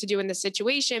advice on what to do in this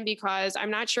situation, because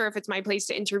I'm not sure if it's my place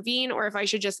to intervene or if I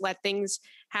should just let things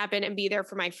happen and be there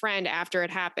for my friend after it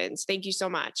happens. Thank you so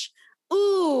much.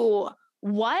 Ooh,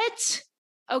 what?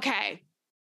 Okay.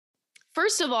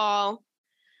 First of all,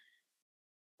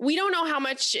 we don't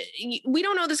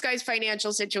know this guy's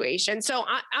financial situation. So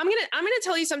I'm going to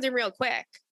tell you something real quick.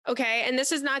 Okay. And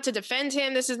this is not to defend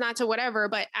him. This is not to whatever,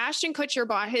 but Ashton Kutcher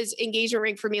bought his engagement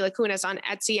ring for Mila Kunis on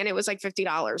Etsy, and it was like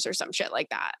 $50 or some shit like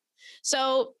that.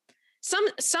 So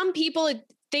some people,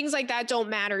 things like that don't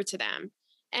matter to them.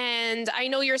 And I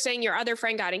know you're saying your other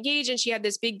friend got engaged and she had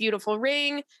this big, beautiful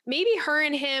ring. Maybe her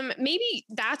and him, maybe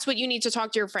that's what you need to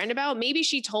talk to your friend about. Maybe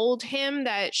she told him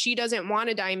that she doesn't want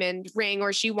a diamond ring,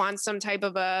 or she wants some type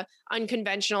of a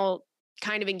unconventional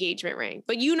kind of engagement ring.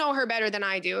 But you know her better than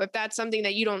I do. If that's something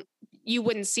that you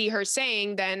wouldn't see her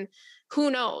saying, then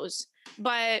who knows?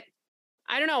 But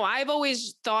I don't know. I've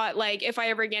always thought, like, if I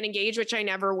ever get engaged, which I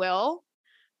never will,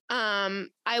 I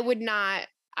would not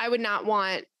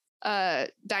want a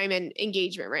diamond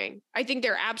engagement ring. I think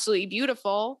they're absolutely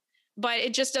beautiful, but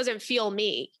it just doesn't feel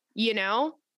me, you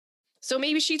know? So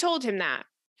maybe she told him that.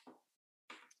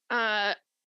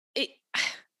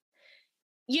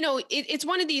 It's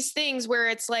one of these things where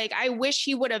it's like, I wish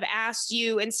he would have asked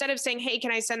you, instead of saying, hey,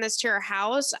 can I send this to your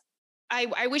house?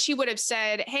 I wish he would have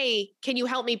said, hey, can you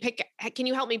help me pick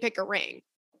a ring?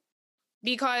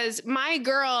 Because my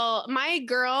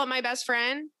best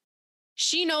friend,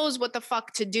 she knows what the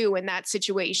fuck to do in that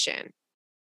situation.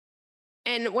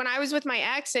 And when I was with my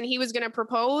ex and he was going to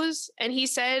propose and he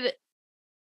said,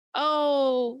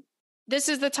 oh, this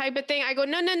is the type of thing, I go,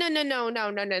 no.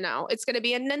 It's going to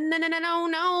be a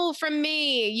no from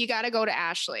me. You got to go to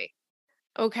Ashley.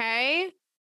 Okay.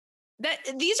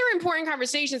 These are important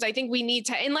conversations. I think we need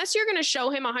to, unless you're going to show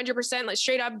him 100%, like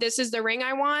straight up, this is the ring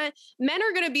I want. Men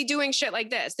are going to be doing shit like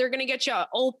this. They're going to get you an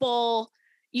opal,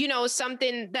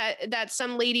 something that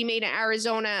some lady made in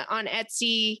Arizona on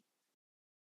Etsy.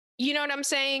 You know what I'm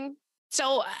saying?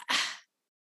 So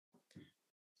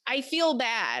I feel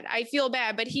bad,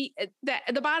 but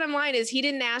the bottom line is he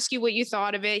didn't ask you what you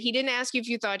thought of it. He didn't ask you if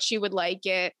you thought she would like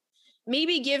it.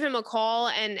 Maybe give him a call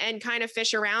and kind of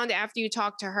fish around after you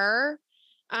talk to her.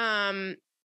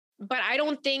 But I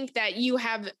don't think that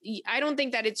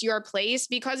it's your place,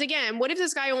 because again, what if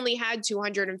this guy only had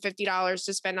 $250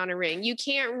 to spend on a ring? You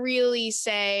can't really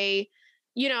say,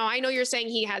 I know you're saying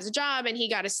he has a job and he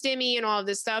got a stimmy and all of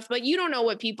this stuff, but you don't know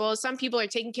some people are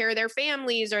taking care of their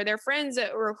families or their friends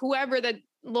or whoever that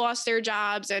lost their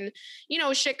jobs and,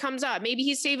 shit comes up. Maybe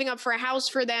he's saving up for a house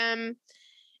for them.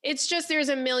 It's just, there's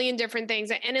a million different things.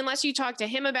 And unless you talk to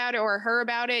him about it or her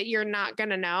about it, you're not going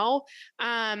to know.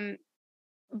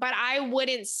 But I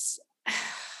wouldn't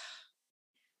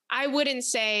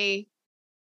say,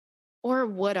 or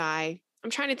would I? I'm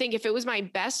trying to think. If it was my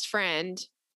best friend,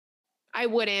 I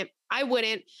wouldn't,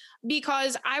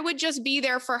 because I would just be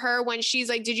there for her when she's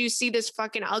like, did you see this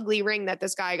fucking ugly ring that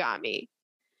this guy got me?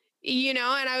 And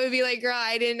I would be like, girl,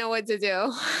 I didn't know what to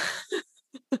do.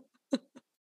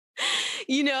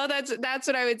 That's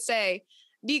what I would say,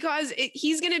 because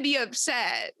he's going to be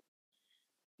upset.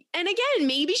 And again,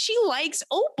 maybe she likes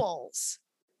opals.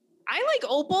 I like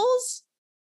opals.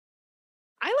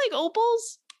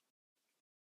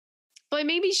 But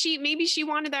maybe she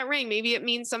wanted that ring. Maybe it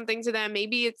means something to them.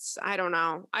 Maybe it's, I don't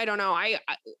know. I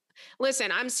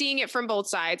listen, I'm seeing it from both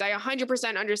sides. I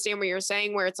 100% understand what you're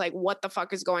saying, where it's like, what the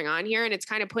fuck is going on here? And it's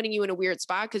kind of putting you in a weird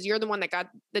spot because you're the one that got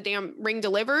the damn ring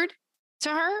delivered to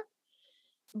her.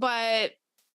 But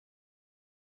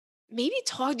maybe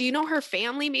do you know her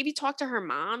family? Maybe talk to her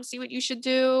mom, see what you should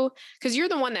do. Cause you're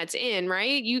the one that's in,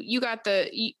 right? You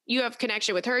have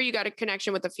connection with her. You got a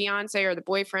connection with the fiance or the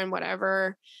boyfriend,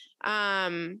 whatever.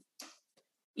 Yeah,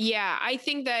 I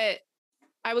think that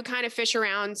I would kind of fish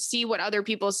around, see what other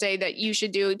people say that you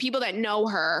should do, people that know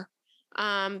her.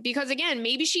 Because again,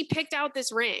 maybe she picked out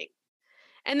this ring.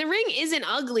 And the ring isn't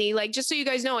ugly. Like, just so you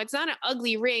guys know, it's not an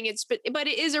ugly ring. But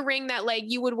it is a ring that like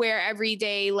you would wear every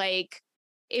day. Like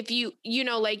if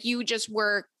like you just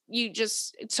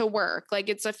to work, like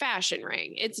it's a fashion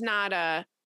ring. It's not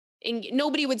and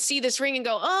nobody would see this ring and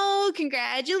go, oh,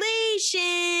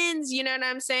 congratulations. You know what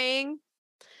I'm saying?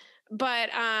 But,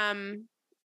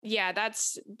 yeah,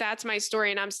 that's my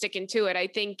story and I'm sticking to it. I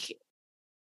think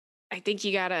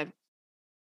you gotta,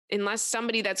 unless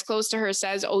somebody that's close to her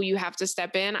says, oh, you have to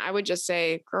step in, I would just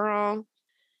say, girl,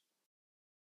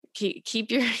 keep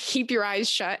your eyes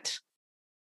shut.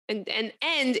 And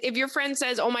if your friend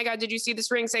says, oh my God, did you see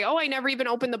this ring? Say, oh, I never even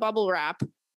opened the bubble wrap.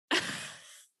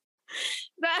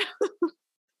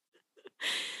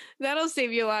 That'll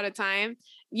save you a lot of time.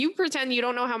 You pretend you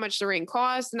don't know how much the ring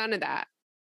costs, none of that.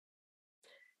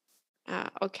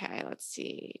 Okay, let's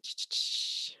see.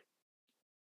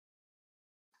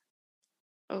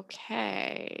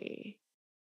 Okay.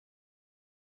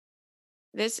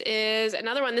 This is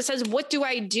another one. This says, what do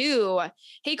I do?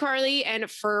 Hey, Carly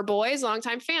and Fur Boys,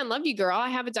 longtime fan. Love you, girl. I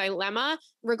have a dilemma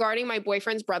regarding my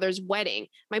boyfriend's brother's wedding.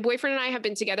 My boyfriend and I have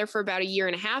been together for about 1.5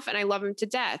 years, and I love him to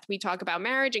death. We talk about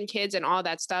marriage and kids and all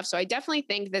that stuff. So I definitely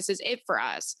think this is it for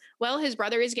us. Well, his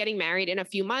brother is getting married in a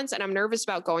few months, and I'm nervous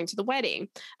about going to the wedding.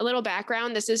 A little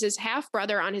background. This is his half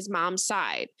brother on his mom's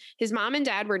side. His mom and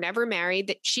dad were never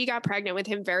married. She got pregnant with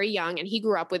him very young, and he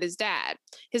grew up with his dad.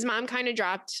 His mom kind of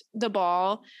dropped the ball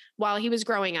while he was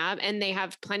growing up, and they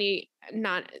have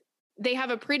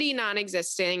a pretty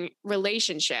non-existing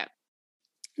relationship.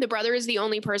 The brother is the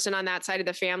only person on that side of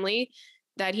the family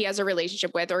that he has a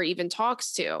relationship with or even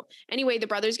talks to. Anyway, the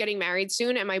brother's getting married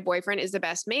soon, and my boyfriend is the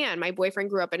best man. My boyfriend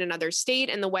grew up in another state,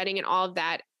 and the wedding and all of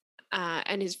that,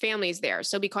 and his family's there.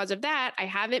 So because of that, I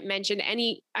haven't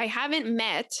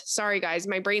met, sorry guys,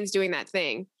 my brain's doing that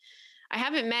thing. I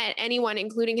haven't met anyone,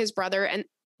 including his brother and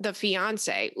the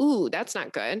fiance. Ooh, that's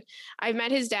not good. I've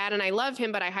met his dad and I love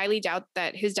him, but I highly doubt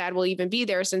that his dad will even be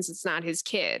there since it's not his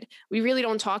kid. We really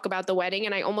don't talk about the wedding,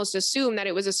 and I almost assumed that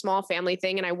it was a small family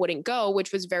thing and I wouldn't go,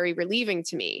 which was very relieving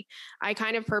to me. I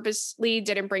kind of purposely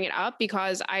didn't bring it up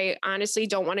because I honestly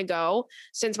don't want to go,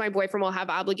 since my boyfriend will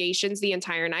have obligations the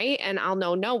entire night and I'll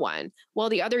know no one. Well,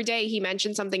 the other day he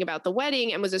mentioned something about the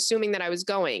wedding and was assuming that I was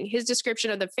going. His description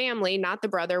of the family, not the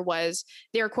brother, was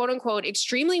they're quote unquote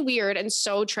extremely weird and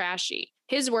so trashy.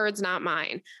 His words, not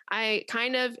mine. I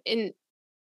kind of in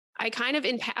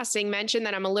passing mentioned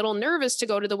that I'm a little nervous to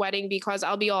go to the wedding because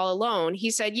I'll be all alone.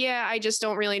 He said, yeah, I just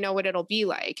don't really know what it'll be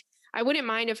like. I wouldn't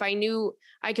mind if I knew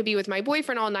I could be with my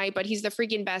boyfriend all night, but he's the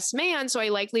freaking best man, so I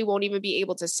likely won't even be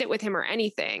able to sit with him or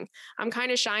anything. I'm kind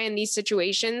of shy in these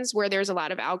situations where there's a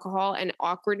lot of alcohol and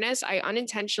awkwardness. I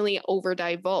unintentionally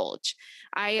overdivulge.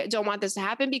 I don't want this to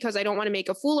happen because I don't want to make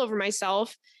a fool over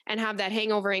myself and have that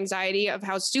hangover anxiety of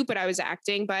how stupid I was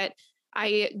acting, but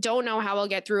I don't know how I'll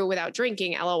get through it without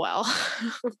drinking, LOL.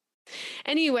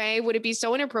 Anyway, would it be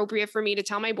so inappropriate for me to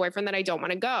tell my boyfriend that I don't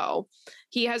want to go?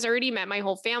 He has already met my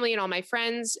whole family and all my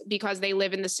friends because they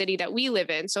live in the city that we live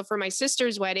in. So for my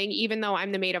sister's wedding, even though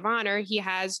I'm the maid of honor, he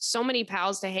has so many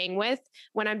pals to hang with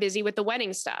when I'm busy with the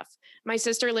wedding stuff. My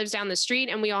sister lives down the street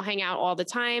and we all hang out all the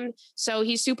time. So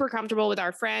he's super comfortable with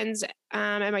our friends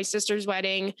at my sister's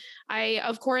wedding. I,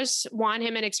 of course, want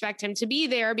him and expect him to be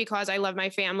there because I love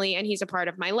my family and he's a part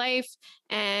of my life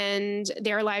and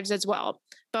their lives as well.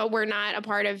 But we're not a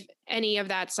part of any of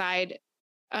that side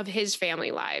of his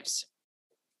family lives.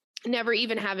 Never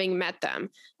even having met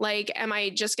them. Like, am I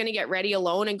just going to get ready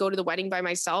alone and go to the wedding by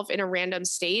myself in a random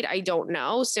state? I don't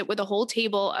know. Sit with a whole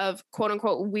table of quote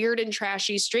unquote weird and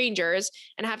trashy strangers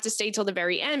and have to stay till the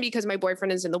very end because my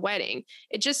boyfriend is in the wedding.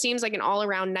 It just seems like an all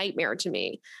around nightmare to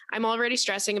me. I'm already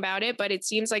stressing about it, but it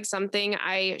seems like something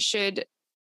I should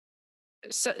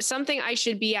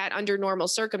be at under normal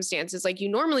circumstances. Like you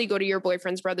normally go to your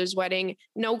boyfriend's brother's wedding,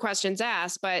 no questions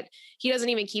asked, but he doesn't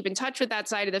even keep in touch with that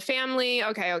side of the family.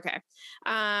 Okay.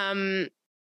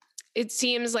 It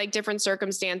seems like different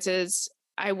circumstances.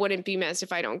 I wouldn't be missed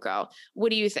if I don't go. What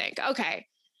do you think? Okay.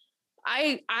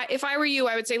 I if I were you,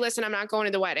 I would say, listen, I'm not going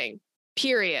to the wedding,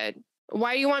 period.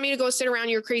 Why do you want me to go sit around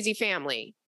your crazy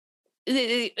family?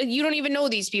 You don't even know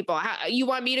these people. You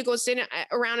want me to go sit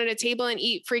around at a table and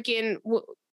eat freaking,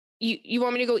 you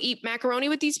want me to go eat macaroni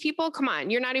with these people? Come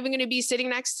on. You're not even going to be sitting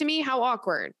next to me. How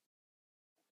awkward.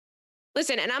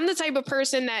 Listen, and I'm the type of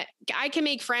person that I can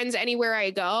make friends anywhere I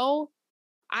go.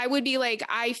 I would be like,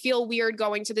 I feel weird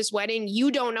going to this wedding. You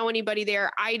don't know anybody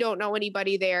there. I don't know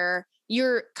anybody there.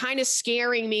 You're kind of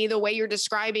scaring me the way you're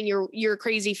describing your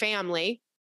crazy family.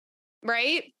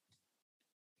 Right?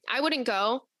 I wouldn't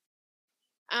go.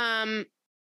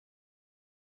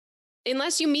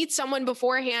 Unless you meet someone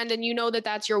beforehand and you know that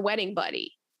that's your wedding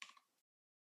buddy,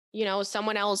 you know,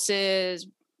 someone else's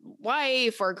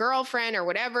wife or girlfriend or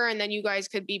whatever, and then you guys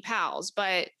could be pals.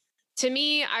 But to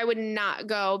me, I would not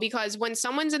go because when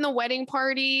someone's in the wedding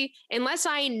party, unless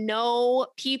I know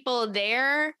people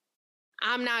there,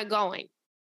 I'm not going.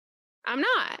 I'm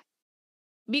not.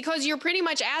 Because you're pretty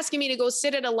much asking me to go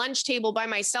sit at a lunch table by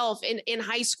myself in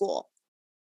high school.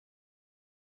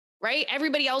 Right?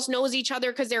 Everybody else knows each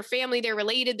other because they're family, they're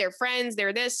related, they're friends,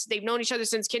 they're this, they've known each other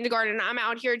since kindergarten. And I'm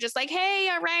out here just like, hey,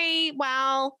 all right,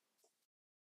 well,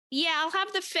 yeah, I'll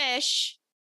have the fish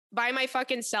by my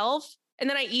fucking self. And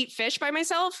then I eat fish by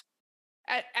myself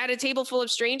at a table full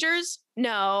of strangers.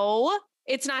 No,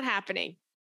 it's not happening.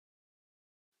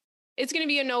 It's going to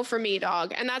be a no for me,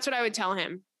 dog. And that's what I would tell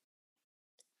him.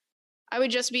 I would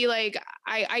just be like,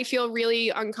 I feel really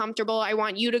uncomfortable. I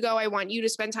want you to go. I want you to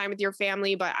spend time with your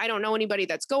family, but I don't know anybody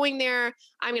that's going there.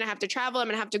 I'm going to have to travel. I'm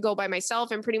going to have to go by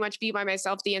myself and pretty much be by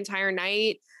myself the entire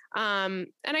night. And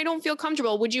I don't feel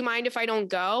comfortable. Would you mind if I don't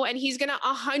go? And he's going to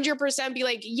 100% be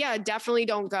like, yeah, definitely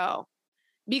don't go.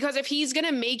 Because if he's going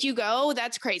to make you go,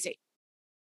 that's crazy.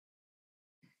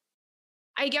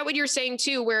 I get what you're saying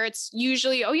too, where it's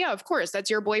usually, oh yeah, of course, that's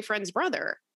your boyfriend's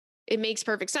brother. It makes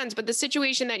perfect sense. But the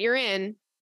situation that you're in,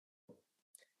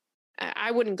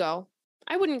 I wouldn't go.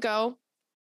 I wouldn't go.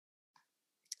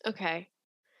 Okay.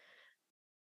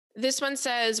 This one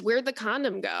says, where'd the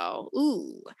condom go?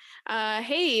 Ooh.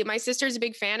 Hey, my sister's a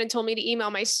big fan and told me to email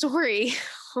my story.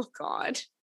 Oh, God.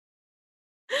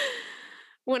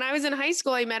 When I was in high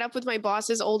school, I met up with my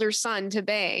boss's older son to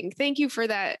bang. Thank you for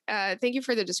that. Thank you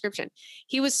for the description.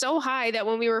 He was so high that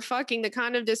when we were fucking, the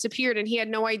condom disappeared and he had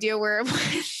no idea where it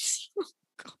went.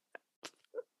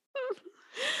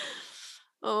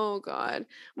 Oh, God.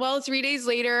 Well, 3 days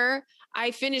later, I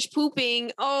finished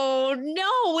pooping. Oh,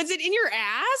 no. Was it in your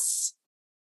ass?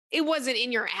 It wasn't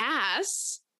in your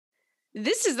ass.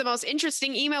 This is the most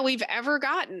interesting email we've ever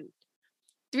gotten.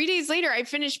 3 days later, I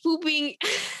finished pooping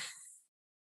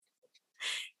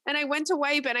and I went to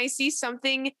wipe and I see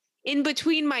something in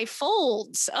between my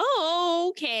folds. Oh,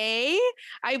 okay.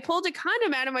 I pulled a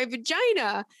condom out of my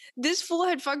vagina. This fool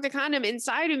had fucked a condom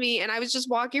inside of me and I was just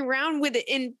walking around with it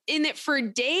in it for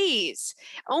days.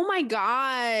 Oh my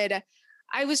God.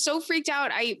 I was so freaked out.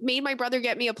 I made my brother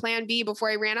get me a plan B before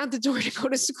I ran out the door to go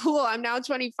to school. I'm now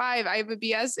 25. I have a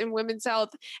BS in women's health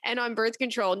and on birth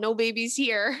control. No babies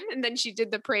here. And then she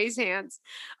did the praise hands.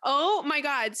 Oh my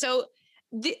God. So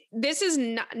this is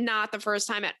not the first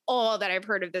time at all that I've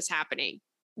heard of this happening.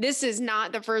 This is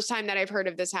not the first time that I've heard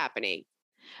of this happening.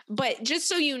 But just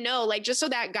so you know, like, just so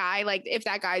that guy, like, if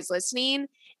that guy's listening,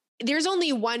 there's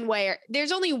only one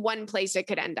place it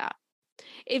could end up.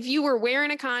 If you were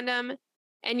wearing a condom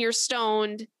and you're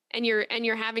stoned and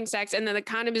you're having sex and then the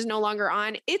condom is no longer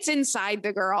on, it's inside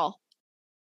the girl.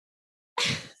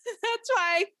 That's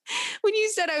why when you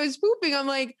said I was pooping, I'm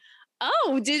like,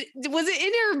 oh, was it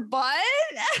in her butt?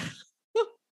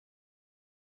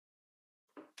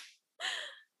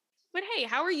 But hey,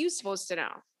 how are you supposed to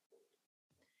know?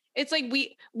 It's like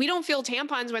we don't feel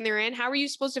tampons when they're in. How are you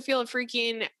supposed to feel a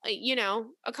freaking,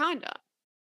 a condom?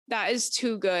 That is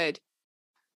too good.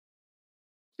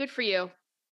 Good for you.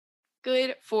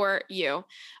 Good for you.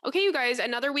 Okay, you guys,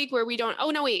 another week where we don't, oh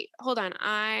no, wait, hold on.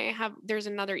 There's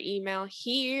another email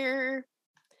here.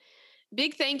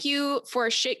 Big thank you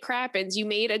for shit crappins. You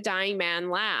made a dying man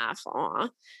laugh. Aw.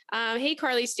 Hey,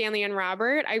 Carly, Stanley, and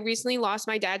Robert. I recently lost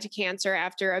my dad to cancer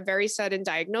after a very sudden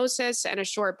diagnosis and a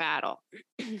short battle.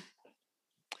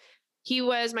 He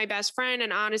was my best friend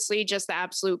and honestly just the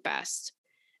absolute best.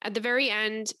 At the very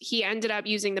end, he ended up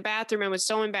using the bathroom and was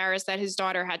so embarrassed that his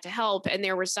daughter had to help, and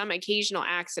there were some occasional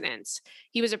accidents.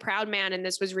 He was a proud man, and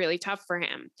this was really tough for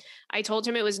him. I told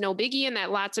him it was no biggie and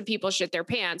that lots of people shit their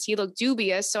pants. He looked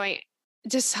dubious, so I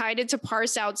decided to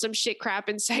parse out some shit crap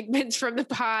and segments from the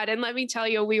pod. And let me tell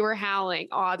you, we were howling.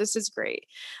 Oh, this is great.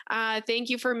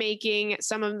 Thank you for making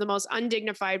some of the most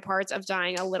undignified parts of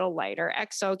dying a little lighter.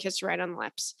 XO, kiss right on the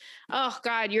lips. Oh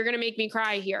God, you're going to make me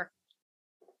cry here.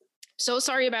 So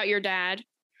sorry about your dad.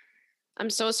 I'm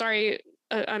so sorry.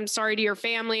 I'm sorry to your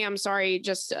family. I'm sorry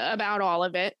just about all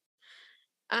of it.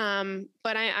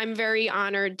 But I'm very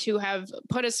honored to have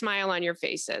put a smile on your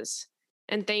faces.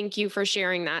 And thank you for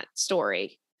sharing that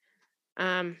story.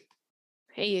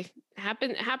 Hey,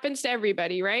 happens to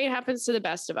everybody, right? It happens to the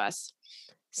best of us.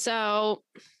 So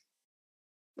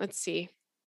let's see.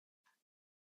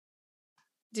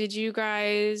 Did you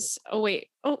guys, oh, wait.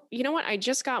 Oh, you know what? I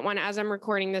just got one as I'm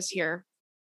recording this here.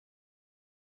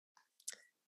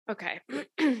 Okay.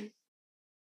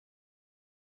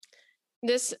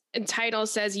 This title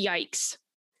says, yikes.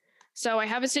 So I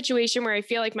have a situation where I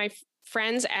feel like my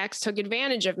friend's ex took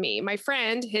advantage of me. My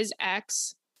friend, his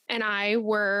ex, and I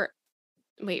were,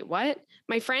 wait, what?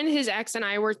 My friend, his ex, and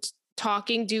I were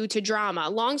talking due to drama.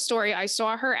 Long story, I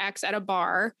saw her ex at a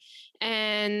bar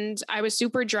and I was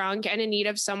super drunk and in need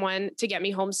of someone to get me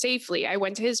home safely. I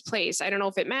went to his place. I don't know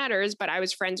if it matters, but I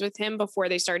was friends with him before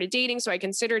they started dating, so I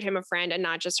considered him a friend and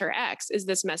not just her ex. Is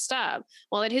this messed up?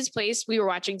 Well, at his place, we were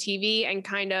watching TV and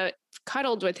kind of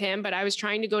cuddled with him, but I was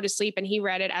trying to go to sleep and he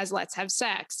read it as let's have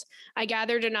sex. I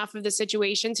gathered enough of the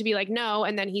situation to be like, no,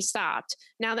 and then he stopped.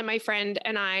 Now that my friend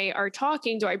and I are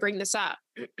talking, do I bring this up?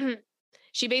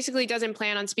 She basically doesn't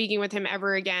plan on speaking with him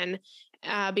ever again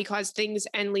because things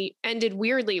ended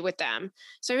weirdly with them.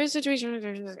 So here's a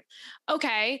situation.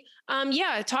 Okay.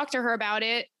 Yeah. Talk to her about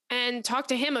it and talk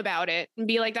to him about it and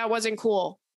be like, that wasn't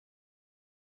cool.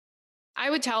 I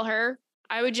would tell her,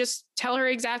 I would just tell her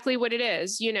exactly what it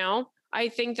is. You know, I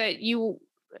think that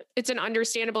it's an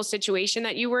understandable situation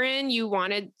that you were in. You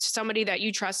wanted somebody that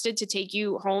you trusted to take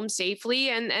you home safely.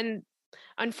 And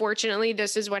unfortunately,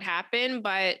 this is what happened,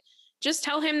 but just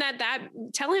tell him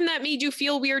that made you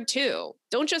feel weird too.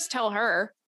 Don't just tell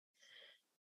her.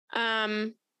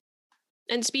 And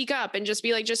speak up and just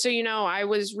be like, just so you know, I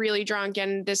was really drunk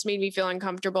and this made me feel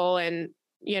uncomfortable and,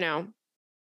 you know,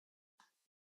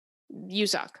 you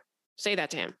suck. Say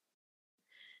that to him.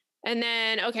 And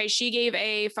then, okay, she gave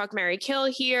a fuck, marry, kill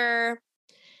here.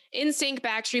 NSYNC,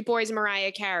 Backstreet Boys,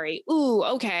 Mariah Carey. Ooh,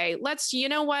 okay. You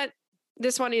know what?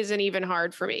 This one isn't even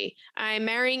hard for me. I'm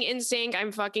marrying NSYNC,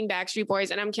 I'm fucking Backstreet Boys,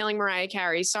 and I'm killing Mariah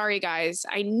Carey. Sorry, guys.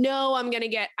 I know I'm gonna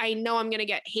get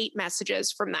hate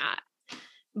messages from that.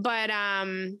 But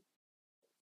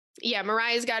yeah,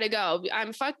 Mariah's got to go.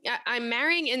 I'm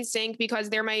marrying NSYNC because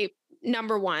they're my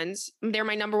number ones. They're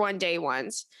my number one day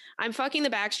ones. I'm fucking the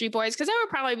Backstreet Boys because that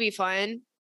would probably be fun,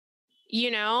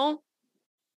 you know.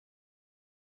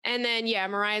 And then, yeah,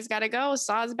 Mariah's got to go.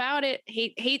 Saw's about it.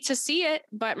 Hate to see it,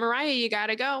 but Mariah, you got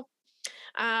to go.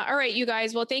 All right, you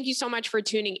guys. Well, thank you so much for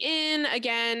tuning in.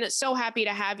 Again, so happy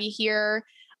to have you here.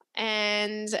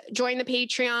 And join the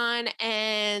Patreon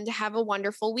and have a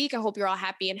wonderful week. I hope you're all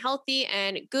happy and healthy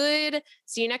and good.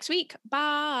 See you next week.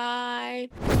 Bye.